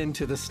tuning in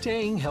to the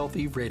Staying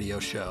Healthy radio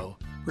show.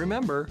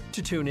 Remember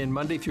to tune in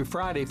Monday through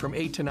Friday from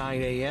 8 to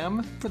 9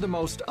 a.m. for the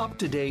most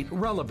up-to-date,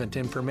 relevant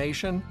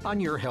information on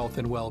your health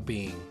and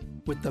well-being.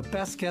 With the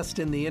best guest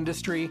in the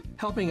industry,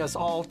 helping us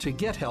all to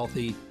get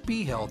healthy,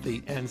 be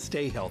healthy, and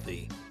stay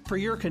healthy. For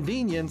your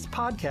convenience,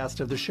 podcasts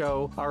of the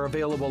show are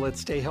available at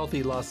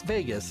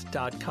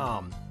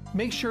StayHealthyLasVegas.com.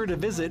 Make sure to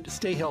visit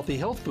Stay Healthy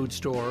Health Food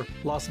Store,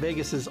 Las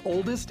Vegas's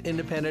oldest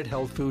independent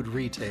health food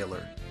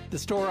retailer. The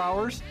store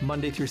hours,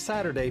 Monday through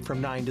Saturday from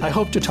 9 to... I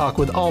hope to talk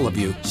with all of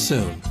you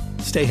soon.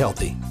 Stay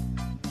healthy.